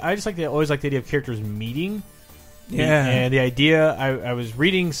the idea, always like the idea of characters meeting. Yeah. And the idea, I was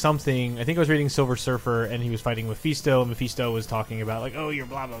reading something, I think I was reading Silver Surfer, and he was fighting Mephisto, and Mephisto was talking about, like, you're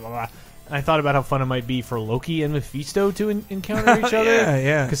blah, blah, blah, blah. And I thought about how fun it might be for Loki and Mephisto to encounter each other.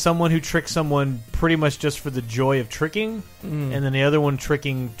 Yeah. Because someone who tricks someone pretty much just for the joy of tricking, and then the other one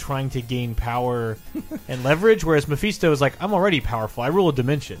tricking, trying to gain power and leverage, whereas Mephisto is like, I'm already powerful, I rule a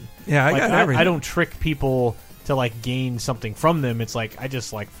dimension. Yeah, I got everything. I don't trick people to, like, gain something from them. It's like, I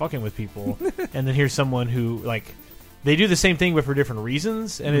just like fucking with people. And then here's someone who, like, they do the same thing but for different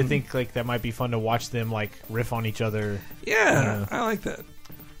reasons, and I think, like, that might be fun to watch them, like, riff on each other. Yeah, I like that.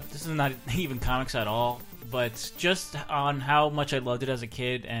 This is not even comics at all, but just on how much I loved it as a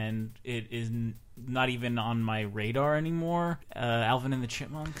kid, and it is not even on my radar anymore. Alvin and the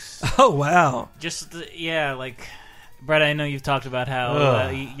Chipmunks. Oh wow! Just like Brett, I know you've talked about how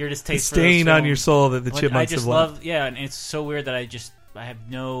your distaste for stain those on your films, soul that the but Chipmunks I just have loved. love, and it's so weird that I have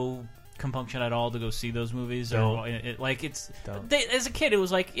no compunction at all to go see those movies. Or as a kid, it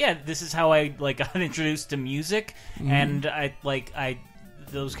was like, this is how I got introduced to music, and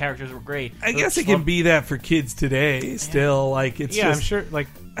those characters were great. I guess it can be that for kids today. Still, it's just, I'm sure.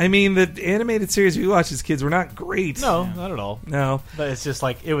 I mean, the animated series we watched as kids were not great. No, not at all. No, but it's just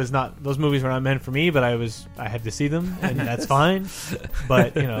it was not. Those movies were not meant for me. But I had to see them, and that's fine.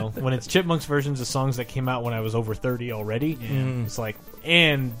 But when it's Chipmunks versions of songs that came out when I was over 30 already, it's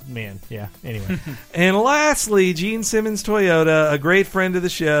anyway. And lastly, Gene Simmons Toyota, a great friend of the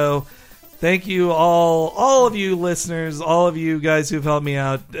show. Thank you all of you listeners, all of you guys who've helped me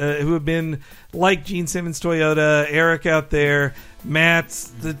out, who have been like Gene Simmons Toyota, Eric out there, Matt.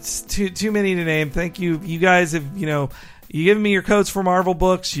 That's too many to name. Thank you. You guys have, you've given me your codes for Marvel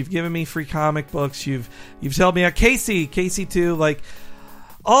books. You've given me free comic books. You've helped me out. Casey too.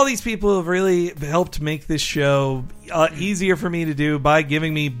 All these people have really helped make this show easier for me to do by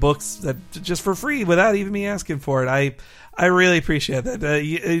giving me books that just for free without even me asking for it. I really appreciate that.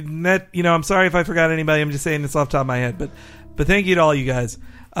 I'm sorry if I forgot anybody. I'm just saying this off the top of my head, but thank you to all you guys.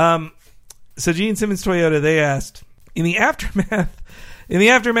 So Gene Simmons Toyota, they asked, in the aftermath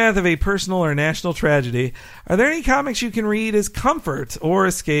of a personal or national tragedy, are there any comics you can read as comfort or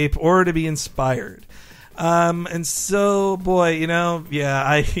escape or to be inspired? And so, boy,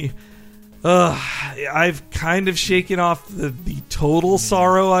 I've kind of shaken off the total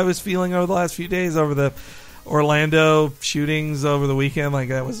sorrow I was feeling over the last few days over the Orlando shootings over the weekend.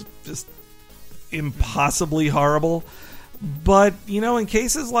 That was just impossibly horrible. But, in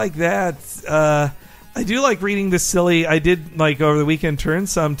cases like that, I do like reading the silly. I did, over the weekend, turn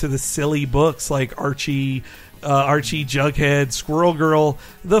some to the silly books like Archie, Jughead, Squirrel Girl,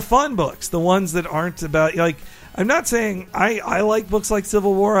 the fun books, the ones that aren't about, I'm not saying I like books like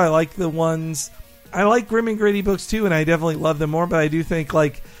Civil War. I like the ones, I like grim and gritty books too, and I definitely love them more, but I do think,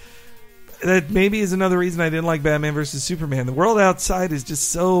 that maybe is another reason I didn't like Batman vs. Superman. The world outside is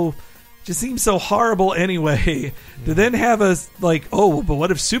just seems so horrible anyway. To then have us but what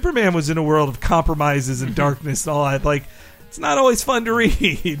if Superman was in a world of compromises and darkness and all that? It's not always fun to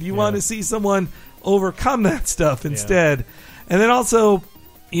read. You want to see someone overcome that stuff instead. And then also,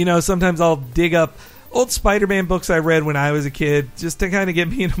 sometimes I'll dig up old Spider-Man books I read when I was a kid just to kind of get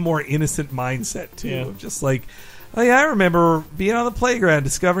me in a more innocent mindset too. Yeah. Just oh yeah, I remember being on the playground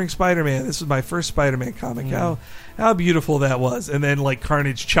discovering Spider-Man. This was my first Spider-Man comic. How beautiful that was. And then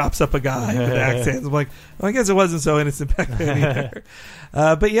Carnage chops up a guy with axe hands. I'm I guess it wasn't so innocent back then either.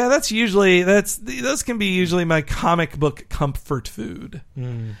 But yeah, those can be usually my comic book comfort food.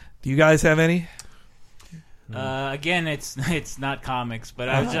 Do you guys have any? Again, it's not comics, but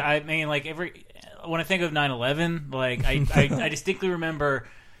when I think of 9/11, I distinctly remember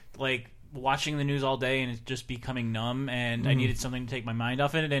watching the news all day and it's just becoming numb, and I needed something to take my mind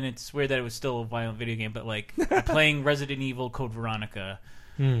off it. And it's weird that it was still a violent video game, but playing Resident Evil Code Veronica,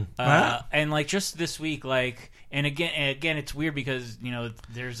 and just this week, and again, it's weird because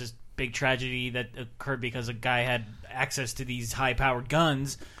there's this big tragedy that occurred because a guy had access to these high-powered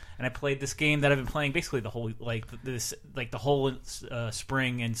guns. And I played this game that I've been playing basically the whole the whole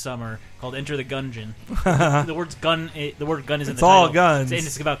spring and summer, called Enter the Gungeon. The word gun is in the title. It's all guns, and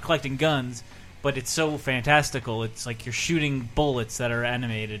it's about collecting guns. But it's so fantastical. It's you're shooting bullets that are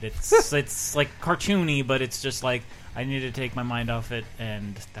animated. It's cartoony, but it's just I needed to take my mind off it,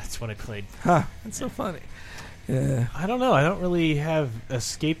 and that's what I played. That's so funny. Yeah. I don't know. I don't really have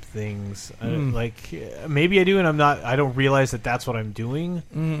escape things. Maybe I do, and I don't realize that that's what I'm doing.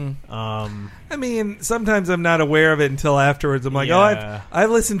 I mean, sometimes I'm not aware of it until afterwards. I'm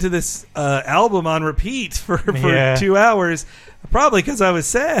I've listened to this album on repeat for 2 hours, probably because I was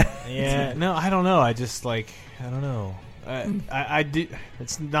sad. Yeah. No, I don't know. I just I don't know. I do.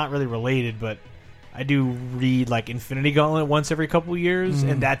 It's not really related, but I do read Infinity Gauntlet once every couple years,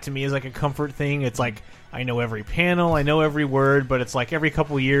 and that to me is a comfort thing. It's I know every panel, I know every word, but it's every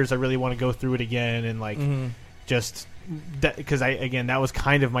couple of years I really want to go through it again and just because that was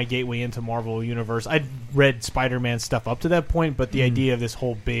kind of my gateway into Marvel Universe. I'd read Spider-Man stuff up to that point, but the idea of this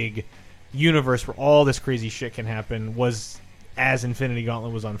whole big universe where all this crazy shit can happen was as Infinity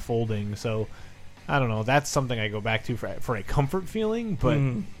Gauntlet was unfolding. So I don't know. That's something I go back to for a comfort feeling, but.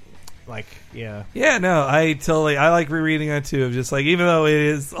 No, I like rereading that too. Of just even though it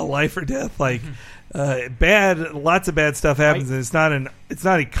is a life or death, lots of bad stuff happens, and it's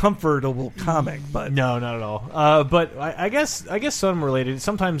not a comfortable comic. But no, not at all. But I guess some related.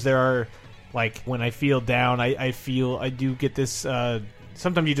 Sometimes there are, like, when I feel down, I do get this.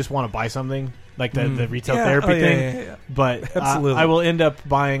 Sometimes you just want to buy something, like the retail therapy thing. Yeah. But Absolutely. I will end up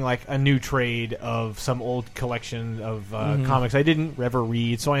buying like a new trade of some old collection of comics I didn't ever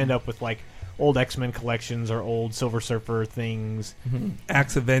read, so I end up with like old X-Men collections or old Silver Surfer things.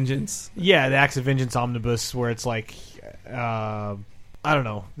 Acts of Vengeance. Yeah, the Acts of Vengeance omnibus, where it's like, I don't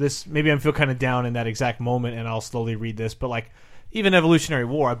know. This maybe I feel kind of down in that exact moment, and I'll slowly read this. But like, even Evolutionary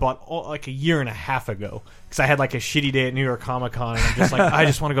War, I bought like a year and a half ago because I had like a shitty day at New York Comic Con, and I'm just like, I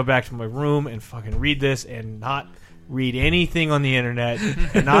just want to go back to my room and fucking read this and not read anything on the internet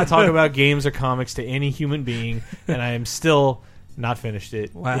and not talk about games or comics to any human being. And I am still not finished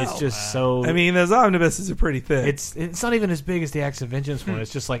it. Wow. It's just so. I mean, those omnibuses are pretty thick. It's not even as big as the Acts of Vengeance one.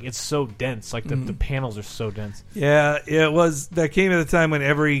 It's just like it's so dense. Like the panels are so dense. Yeah, it was. That came at a time when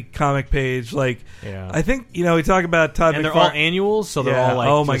every comic page, like, I think, we talk about Todd And McFarlane. they're all annuals, so they're all like.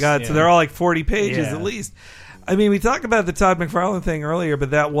 oh my god, so they're all like 40 pages Yeah. at least. I mean, we talked about the Todd McFarlane thing earlier,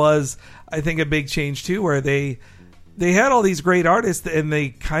 but that was, I think, a big change too, where they had all these great artists, and they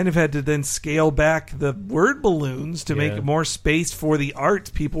kind of had to then scale back the word balloons to make more space for the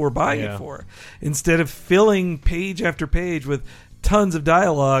art people were buying it for, instead of filling page after page with tons of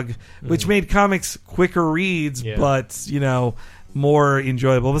dialogue, which made comics quicker reads, but more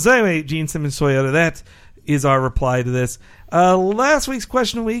enjoyable. But so anyway, Gene Simmons Toyota, that is our reply to this. Last week's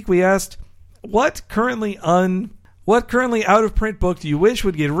question of the week, we asked, what currently out of print book do you wish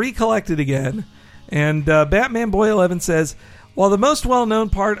would get recollected again? And Batman Boy 11 says, while the most well-known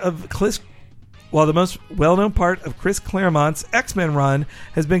part of Chris Claremont's X-Men run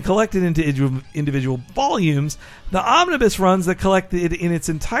has been collected into individual volumes, the omnibus runs that collected in its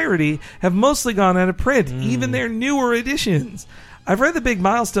entirety have mostly gone out of print, even their newer editions. I've read the big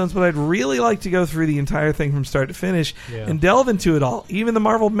milestones, but I'd really like to go through the entire thing from start to finish and delve into it all. Even the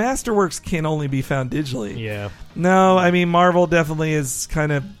Marvel Masterworks can only be found digitally. Yeah. No, I mean, Marvel definitely has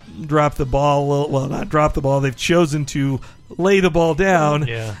kind of dropped the ball. Well, not dropped the ball. They've chosen to lay the ball down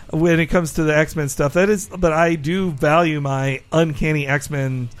when it comes to the X-Men stuff. But I do value my Uncanny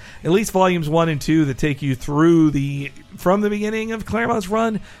X-Men, at least volumes 1 and 2, that take you through from the beginning of Claremont's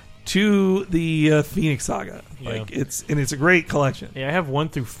run to the Phoenix Saga. It's a great collection. Yeah, I have 1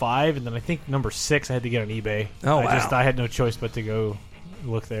 through 5, and then I think number 6 I had to get on eBay. Oh, wow. I had no choice but to go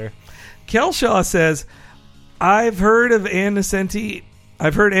look there. Kelshaw says, I've heard Ann Nocenti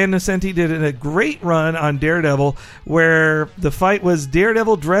did a great run on Daredevil where the fight was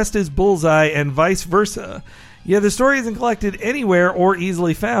Daredevil dressed as Bullseye and vice versa. Yeah, the story isn't collected anywhere or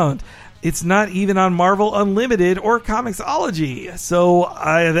easily found. It's not even on Marvel Unlimited or Comixology, so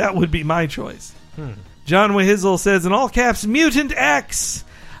that would be my choice. John Wahizzle says, in all caps, Mutant X!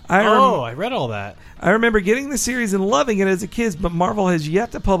 I read all that. I remember getting the series and loving it as a kid, but Marvel has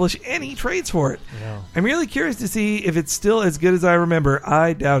yet to publish any trades for it. Yeah. I'm really curious to see if it's still as good as I remember.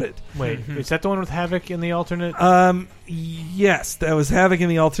 I doubt it. Wait, is that the one with Havoc in the alternate? Yes, that was Havoc in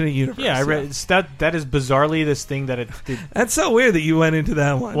the alternate universe. Yeah, I read that is bizarrely this thing that it did. That's so weird that you went into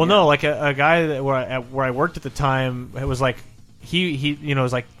that one. Well, no, like a guy where I worked at the time, it was like he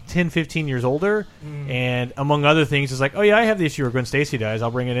was like 10, 15 years older, and among other things, is like, oh yeah, I have the issue where Gwen Stacy dies.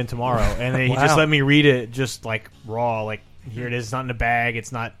 I'll bring it in tomorrow, and then he just let me read it just like raw, like here it is. It's not in a bag.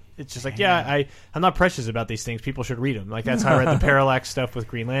 It's not. It's just like, I'm not precious about these things. People should read them. Like, that's how I read the Parallax stuff with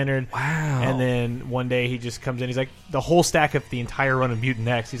Green Lantern. Wow. And then one day he just comes in. He's like, the whole stack of the entire run of Mutant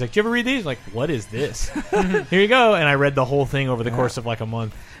X. He's like, do you ever read these? Like, what is this? Here you go. And I read the whole thing over the course of like a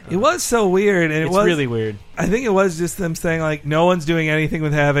month. It was so weird. And it's really weird. I think it was just them saying, like, no one's doing anything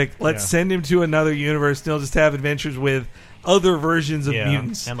with Havoc. Let's send him to another universe, and he'll just have adventures with other versions of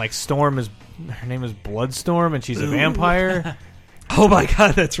mutants. And like Storm her name is Bloodstorm, and she's a vampire. Oh my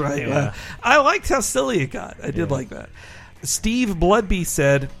god, that's right. Yeah. I liked how silly it got. I did like that. Steve Bloodbeast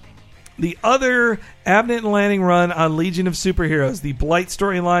said, the other Abnett and Lanning run on Legion of Superheroes, the Blight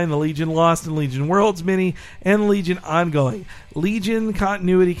storyline, the Legion Lost and Legion Worlds mini, and Legion Ongoing. Legion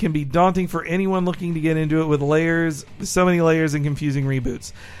continuity can be daunting for anyone looking to get into it with so many layers and confusing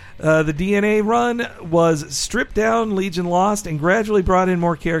reboots. The DNA run was stripped down Legion Lost and gradually brought in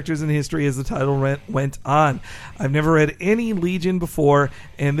more characters in history as the title went on. I've never read any Legion before,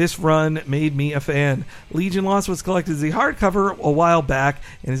 and this run made me a fan. Legion Lost was collected as a hardcover a while back,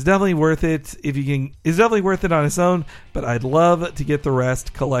 and is definitely worth it It's definitely worth it on its own, but I'd love to get the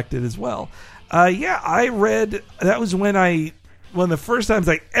rest collected as well. I read, that was one of the first times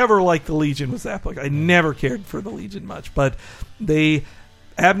I ever liked the Legion was that book. I never cared for the Legion much, but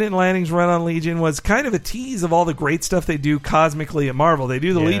Abnett and Lanning's run on Legion was kind of a tease of all the great stuff they do cosmically at Marvel. They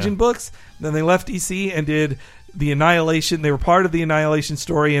do the Legion books, then they left DC and did the Annihilation. They were part of the Annihilation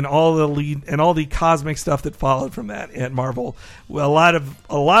story and all the cosmic stuff that followed from that at Marvel. Well,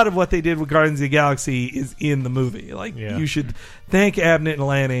 a lot of what they did with Guardians of the Galaxy is in the movie. You should thank Abnett and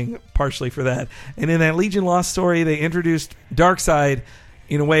Lanning partially for that. And in that Legion Lost story, they introduced Darkseid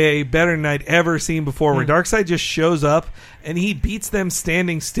in a way better than I'd ever seen before, where Darkseid just shows up and he beats them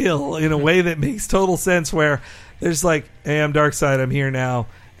standing still in a way that makes total sense, where there's like, hey, I'm Darkseid, I'm here now.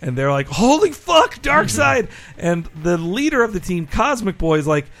 And they're like, holy fuck, Darkseid! And the leader of the team, Cosmic Boy, is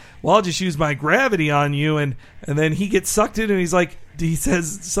like, well, I'll just use my gravity on you. And then he gets sucked in, and he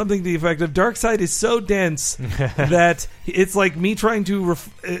says something to the effect of, Darkseid is so dense that it's like me trying to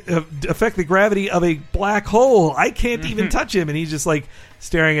affect the gravity of a black hole. I can't even touch him. And he's just like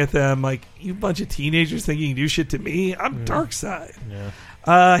staring at them like, you bunch of teenagers thinking you can do shit to me? I'm Darkseid.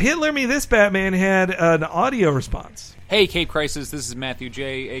 Yeah. Hitler Me This Batman had an audio response. Hey, Cape Crisis, this is Matthew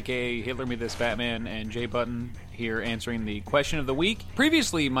J., a.k.a. Hitler Me This Batman, and Jay Button here answering the question of the week.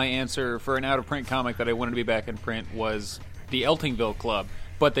 Previously, my answer for an out-of-print comic that I wanted to be back in print was the Eltingville Club,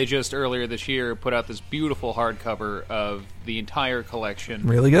 but they just earlier this year put out this beautiful hardcover of the entire collection.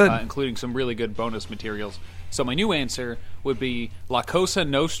 Really good. Including some really good bonus materials. So my new answer would be La Cosa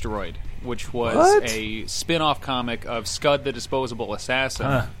Nostroid, which was a spin-off comic of Scud the Disposable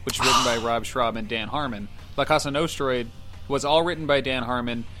Assassin, which was written by Rob Schraub and Dan Harmon. La Casa Nostroid was all written by Dan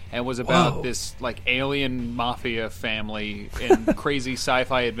Harmon and was about this like alien mafia family and crazy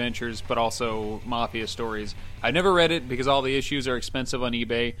sci-fi adventures, but also mafia stories. I never read it because all the issues are expensive on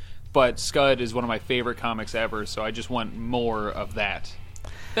eBay, but Scud is one of my favorite comics ever, so I just want more of that.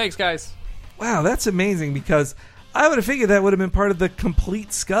 Thanks, guys. Wow, that's amazing, because I would have figured that would have been part of the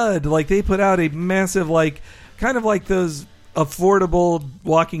complete Scud. Like, they put out a massive, like, kind of like those affordable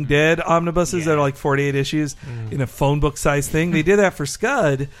Walking Dead omnibuses that are like 48 issues in a phone book size thing. They did that for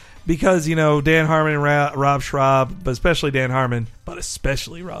Scud because, you know, Dan Harmon and Rob Schraub, but especially Dan Harmon, but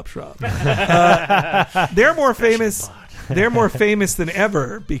especially Rob Schraub, they're more famous. They're more famous than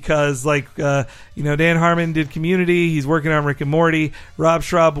ever because, like, you know, Dan Harmon did Community. He's working on Rick and Morty. Rob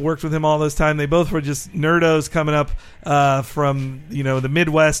Schraub worked with him all those time. They both were just nerdos coming up from, you know, the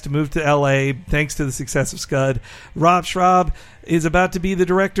Midwest to move to L.A. thanks to the success of Scud. Rob Schraub is about to be the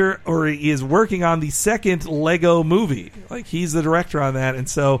director, or he is working on the second Lego movie. Like, he's the director on that. And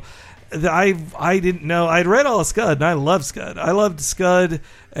so I didn't know. I'd read all of Scud, and I loved Scud. I loved Scud,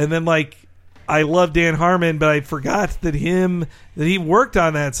 and then, like, I love Dan Harmon, but I forgot that he worked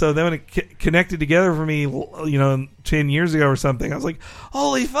on that. So then when it connected together for me, you know, 10 years ago or something, I was like,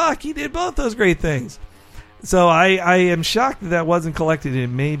 holy fuck, he did both those great things. So I am shocked that wasn't collected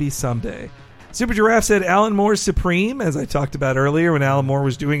in maybe someday. Super Giraffe said Alan Moore's Supreme, as I talked about earlier when Alan Moore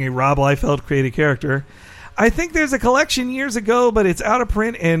was doing a Rob Liefeld created character. I think there's a collection years ago, but it's out of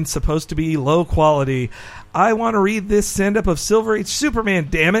print and supposed to be low quality. I want to read this send-up of Silver Age Superman,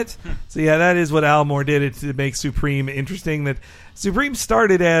 damn it. So yeah, that is what Al Moore did to make Supreme interesting. That Supreme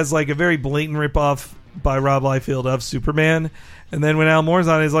started as like a very blatant ripoff by Rob Liefeld of Superman. And then when Al Moore's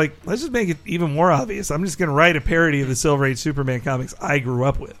on, he's like, let's just make it even more obvious. I'm just going to write a parody of the Silver Age Superman comics I grew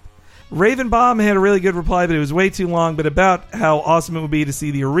up with. Ravenbaum had a really good reply, but it was way too long, but about how awesome it would be to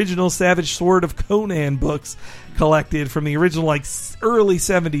see the original Savage Sword of Conan books collected from the original like early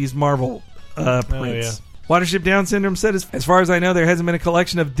 70s Marvel prints. Oh, yeah. Watership Down Syndrome said, as far as I know, there hasn't been a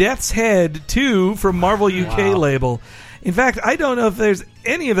collection of Death's Head 2 from Marvel UK label. In fact, I don't know if there's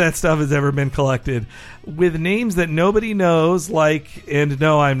any of that stuff has ever been collected with names that nobody knows, like, and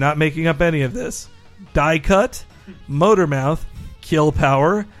no, I'm not making up any of this, Die Cut, Motormouth, Kill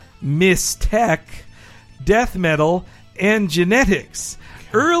Power, Miss Tech, Death Metal, and Genetics.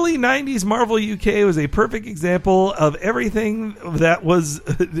 Early 90s Marvel UK was a perfect example of everything that was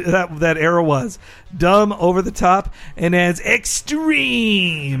that era was. Dumb, over the top, and as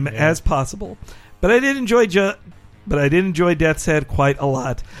extreme as possible. But I did enjoy Death's Head quite a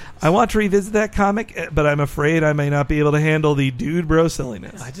lot. I want to revisit that comic, but I'm afraid I may not be able to handle the dude bro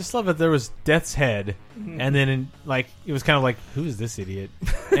silliness. I just love that there was Death's Head, and then it was kind of like, who is this idiot?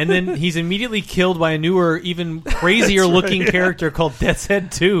 And then he's immediately killed by a newer, even crazier looking character called Death's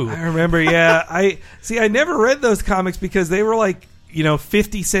Head 2. I remember, yeah. I never read those comics because they were like, you know,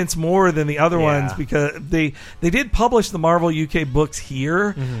 50 cents more than the other ones, because they did publish the Marvel UK books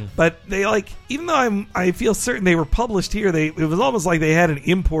here, but they, like, even though I feel certain they were published here, it was almost like they had an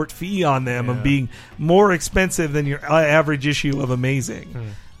import fee on them of being more expensive than your average issue of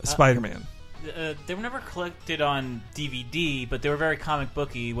Amazing Spider-Man. they were never collected on DVD, but they were very comic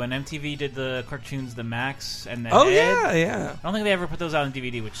booky. When MTV did the cartoons, the Max and the Ed, yeah. I don't think they ever put those out on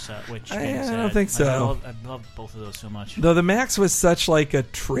DVD, which I don't think so. I love both of those so much. Though the Max was such like a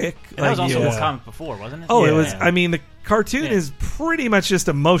trick. And that was also a comic before, wasn't it? Oh, it was. I mean, the cartoon is pretty much just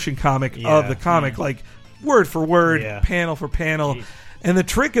a motion comic of the comic, like word for word, panel for panel. Jeez. And the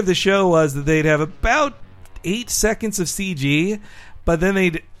trick of the show was that they'd have about 8 seconds of CG, but then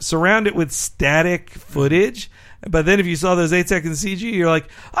they'd surround it with static footage. But then if you saw those 8 seconds of CG, you're like,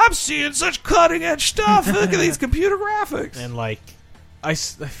 I'm seeing such cutting edge stuff. Look at these computer graphics. And like,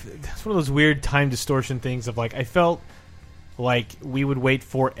 that's one of those weird time distortion things of like, I felt like we would wait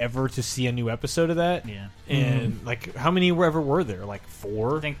forever to see a new episode of that. Yeah. And like, how many were there? Like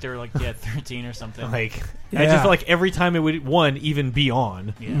 4? I think they're like 13 or something. Like, I just felt like every time it would even be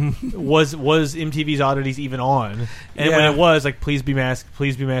on, was MTV's Oddities even on? And when it was like, please be masked,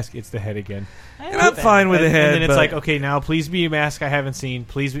 it's the head again. And I'm fine with the head. And then it's like, okay, now please be a mask I haven't seen.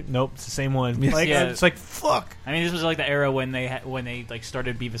 Please, nope, it's the same one. Like, it's like, fuck. I mean, this was like the era when they like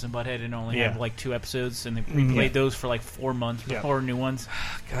started Beavis and Butthead and only had like 2 episodes, and they replayed those for like 4 months before new ones.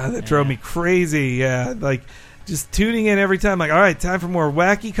 God, that drove me crazy. Yeah, like just tuning in every time. Like, all right, time for more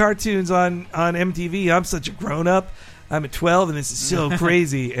wacky cartoons on MTV. I'm such a grown up. I'm at 12, and this is so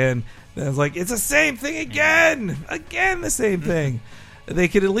crazy. And I was like, it's the same thing again, the same thing. They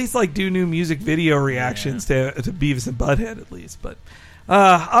could at least like do new music video reactions to Beavis and Butthead at least. But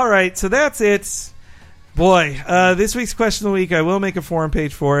all right, so that's it. Boy, this week's question of the week, I will make a forum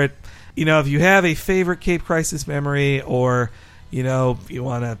page for it. You know, if you have a favorite Cape Crisis memory, or you know, you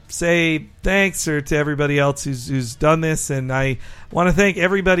want to say thanks or to everybody else who's done this, and I want to thank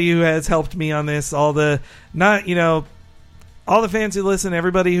everybody who has helped me on this. All the fans who listen,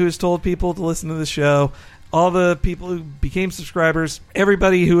 everybody who has told people to listen to the show. All the people who became subscribers,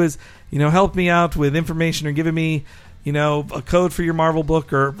 everybody who has, helped me out with information or given me, a code for your Marvel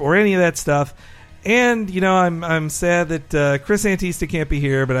book or any of that stuff. And, I'm sad that Chris Antista can't be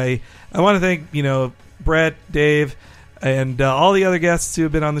here, but I want to thank, Brett, Dave, and all the other guests who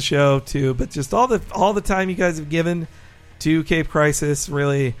have been on the show too. But just all the time you guys have given to Cape Crisis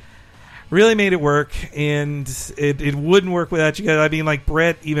really made it work, and it wouldn't work without you guys. I mean, like,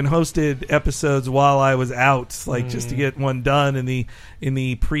 Brett even hosted episodes while I was out, like just to get one done in the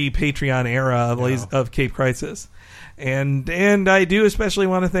pre-Patreon era of Cape Crisis. And I do especially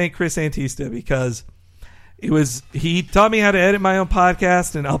want to thank Chris Antista, because he taught me how to edit my own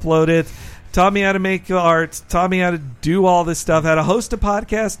podcast and upload it, taught me how to make art, taught me how to do all this stuff, how to host a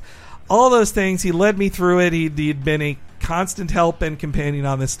podcast, all those things. He led me through it. He'd been a constant help and companion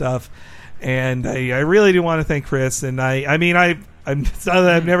on this stuff. And I really do want to thank Chris. And I'm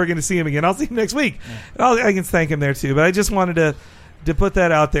never going to see him again. I'll see him next week. Yeah. I can thank him there too. But I just wanted to put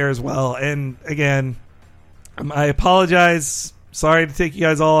that out there as well. And again, I apologize. Sorry to take you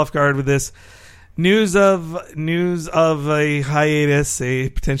guys all off guard with this news of a hiatus, a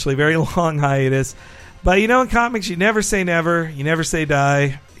potentially very long hiatus. But in comics, you never say never. You never say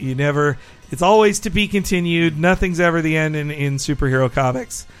die. It's always to be continued. Nothing's ever the end in superhero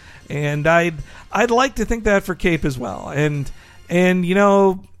comics. And I'd like to think that for Cape as well. And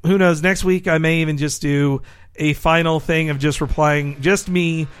who knows? Next week I may even just do a final thing of just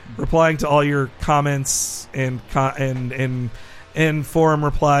me replying to all your comments and forum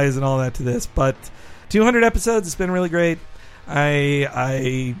replies and all that to this. But 200 episodes, it's been really great.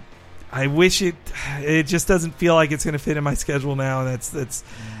 I wish it just doesn't feel like it's going to fit in my schedule now. That's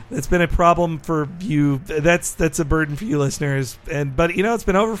been a problem for you. That's a burden for you listeners. But it's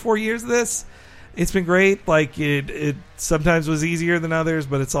been over 4 years of this. It's been great. Like it sometimes was easier than others,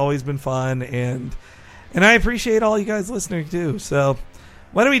 but it's always been fun, and I appreciate all you guys listening too. So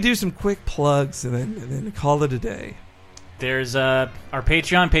why don't we do some quick plugs and then call it a day? There's our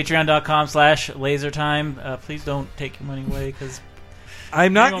Patreon, patreon.com/lasertime. Please don't take your money away, because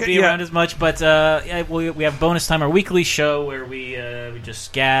I'm not going to be around as much, but we have Bonus Time, our weekly show where we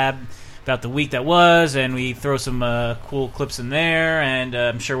just gab about the week that was, and we throw some cool clips in there, and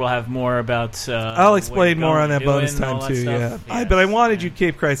I'm sure we'll have more about. I'll explain more on that Bonus Time too. Yeah, but I wanted you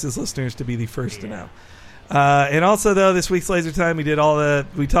Cape Crisis listeners to be the first to know. And also, though, this week's Laser Time, we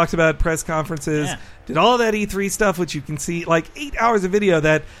talked about press conferences, did all of that E3 stuff, which you can see, like 8 hours of video.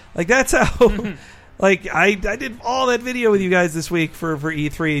 That's how. Like, I did all that video with you guys this week for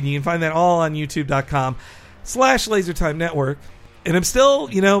E3, and you can find that all on youtube.com/LaserTime Network. And I'm still,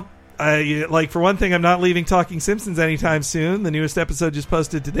 for one thing, I'm not leaving Talking Simpsons anytime soon. The newest episode just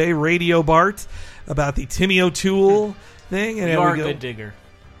posted today, Radio Bart, about the Timmy O'Toole thing. And you are a good digger.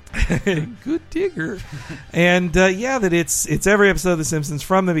 Good digger. And that it's every episode of The Simpsons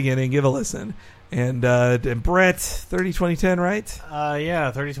from the beginning. Give a listen. And Brett, 30-20-10, right?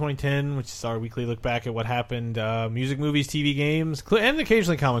 Yeah, 30-20-10, which is our weekly look back at what happened. Music, movies, TV games, and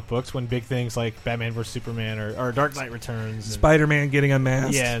occasionally comic books when big things like Batman vs. Superman or Dark Knight Returns. Spider-Man getting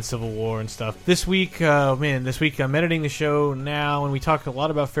unmasked. Yeah, and Civil War and stuff. This week I'm editing the show now, and we talk a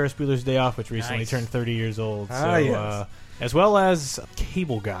lot about Ferris Bueller's Day Off, which recently turned 30 years old. Yes. As well as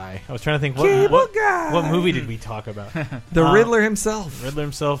Cable Guy. I was trying to think, what movie did we talk about? The Riddler himself.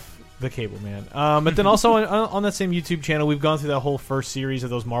 The Cable Man. But then also on that same YouTube channel, we've gone through that whole first series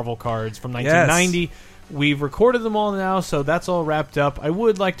of those Marvel cards from 1990. Yes. We've recorded them all now, so that's all wrapped up. I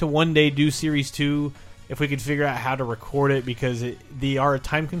would like to one day do Series 2 if we could figure out how to record it, because they are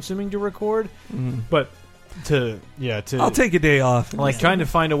time-consuming to record. But I'll take a day off. Trying to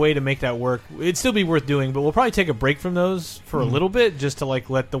find a way to make that work. It'd still be worth doing, but we'll probably take a break from those for a little bit, just to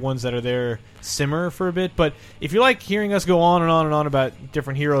let the ones that are there simmer for a bit. But if you like hearing us go on and on and on about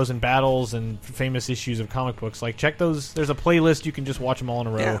different heroes and battles and famous issues of comic books, check those. There's a playlist. You can just watch them all in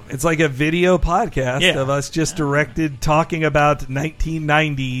a row. Yeah, it's like a video podcast of us just talking about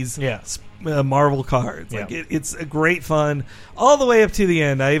 1990s Marvel cards. It's a great fun all the way up to the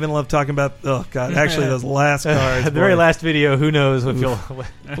end. I even love talking about those last cards. The very last video, who knows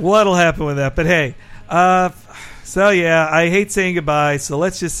what'll happen with that. But hey, I hate saying goodbye, so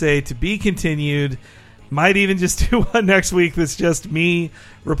let's just say to be continued. Might even just do one next week that's just me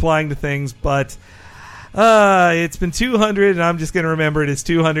replying to things, but it's been 200, and I'm just going to remember it as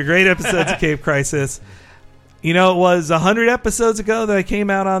 200 great episodes of Cape Crisis. It was 100 episodes ago that I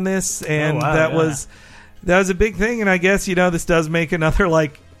came out on this, and that was a big thing. And I guess this does make another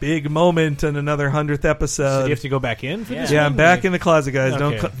big moment and another 100th episode. So do you have to go back in for this? Yeah, I'm back in the closet, guys.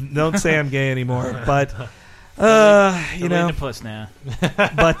 Okay. Don't say I'm gay anymore. But the puss now.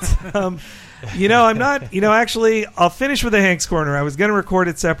 But I'm not. Actually, I'll finish with the Hank's Corner. I was going to record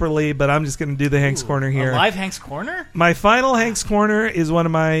it separately, but I'm just going to do the Hank's Corner here. A live Hank's Corner? My final Hank's Corner is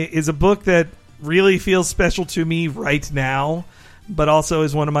is a book that really feels special to me right now, but also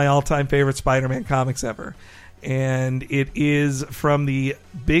is one of my all-time favorite Spider-Man comics ever. And it is from the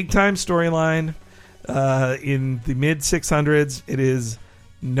big-time storyline in the mid-600s. It is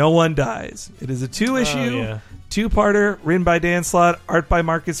No One Dies. It is a two-issue, two-parter, written by Dan Slott, art by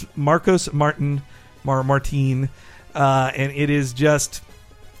Marcos Martin, and it is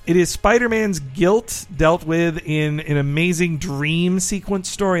Spider-Man's guilt dealt with in an amazing dream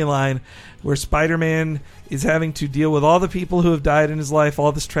sequence storyline where Spider-Man is having to deal with all the people who have died in his life,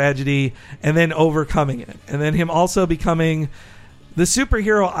 all this tragedy, and then overcoming it. And then him also becoming the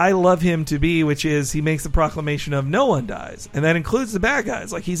superhero I love him to be, which is he makes the proclamation of no one dies. And that includes the bad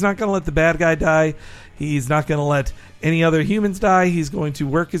guys. He's not going to let the bad guy die. He's not going to let any other humans die. He's going to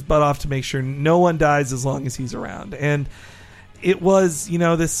work his butt off to make sure no one dies as long as he's around. And it was,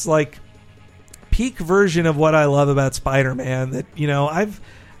 this peak version of what I love about Spider-Man that,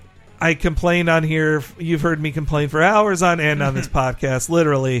 I complained on here. You've heard me complain for hours on end on this podcast,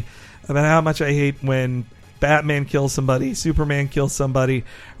 literally, about how much I hate when Batman kills somebody, Superman kills somebody,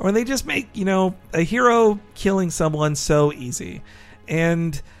 or when they just make, a hero killing someone so easy.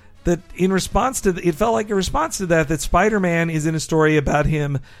 And that in response to it felt like a response to that Spider-Man is in a story about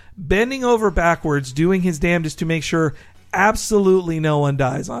him bending over backwards, doing his damnedest to make sure absolutely no one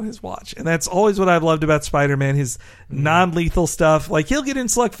dies on his watch. And that's always what I've loved about Spider-Man, his non-lethal stuff. He'll get in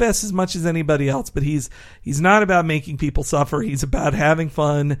slugfest as much as anybody else, but he's not about making people suffer. He's about having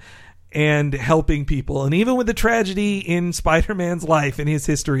fun and helping people. And even with the tragedy in Spider-Man's life, in his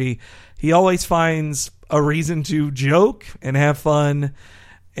history, he always finds a reason to joke and have fun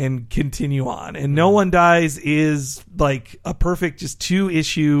and continue on. And No One Dies is a perfect just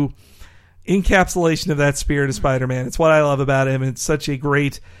two-issue encapsulation of that spirit of Spider-Man. It's what I love about him. It's such a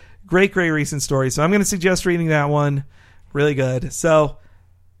great recent story. So I'm going to suggest reading that one. Really good. So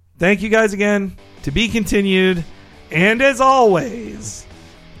thank you guys again. To be continued. And as always,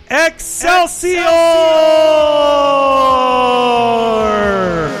 Excelsior!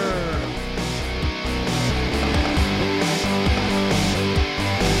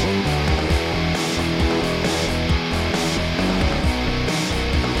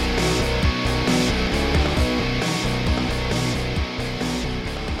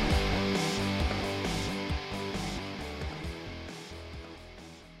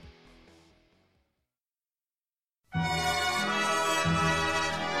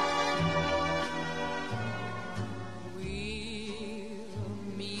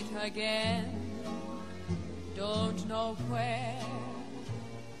 Again, don't know where,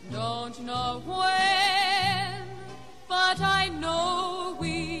 don't know when, but I know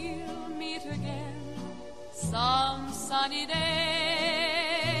we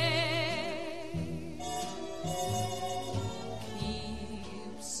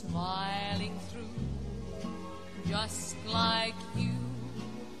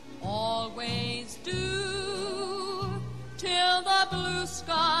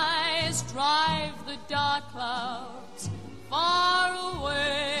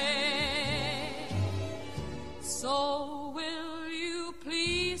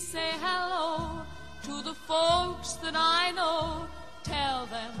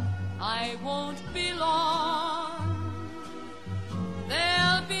I won't be long.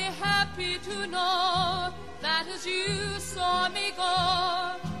 They'll be happy to know that as you saw me go,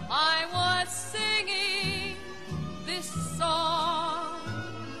 I was singing this song.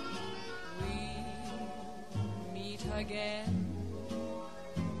 We'll meet again,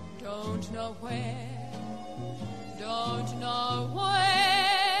 don't know where, don't know where.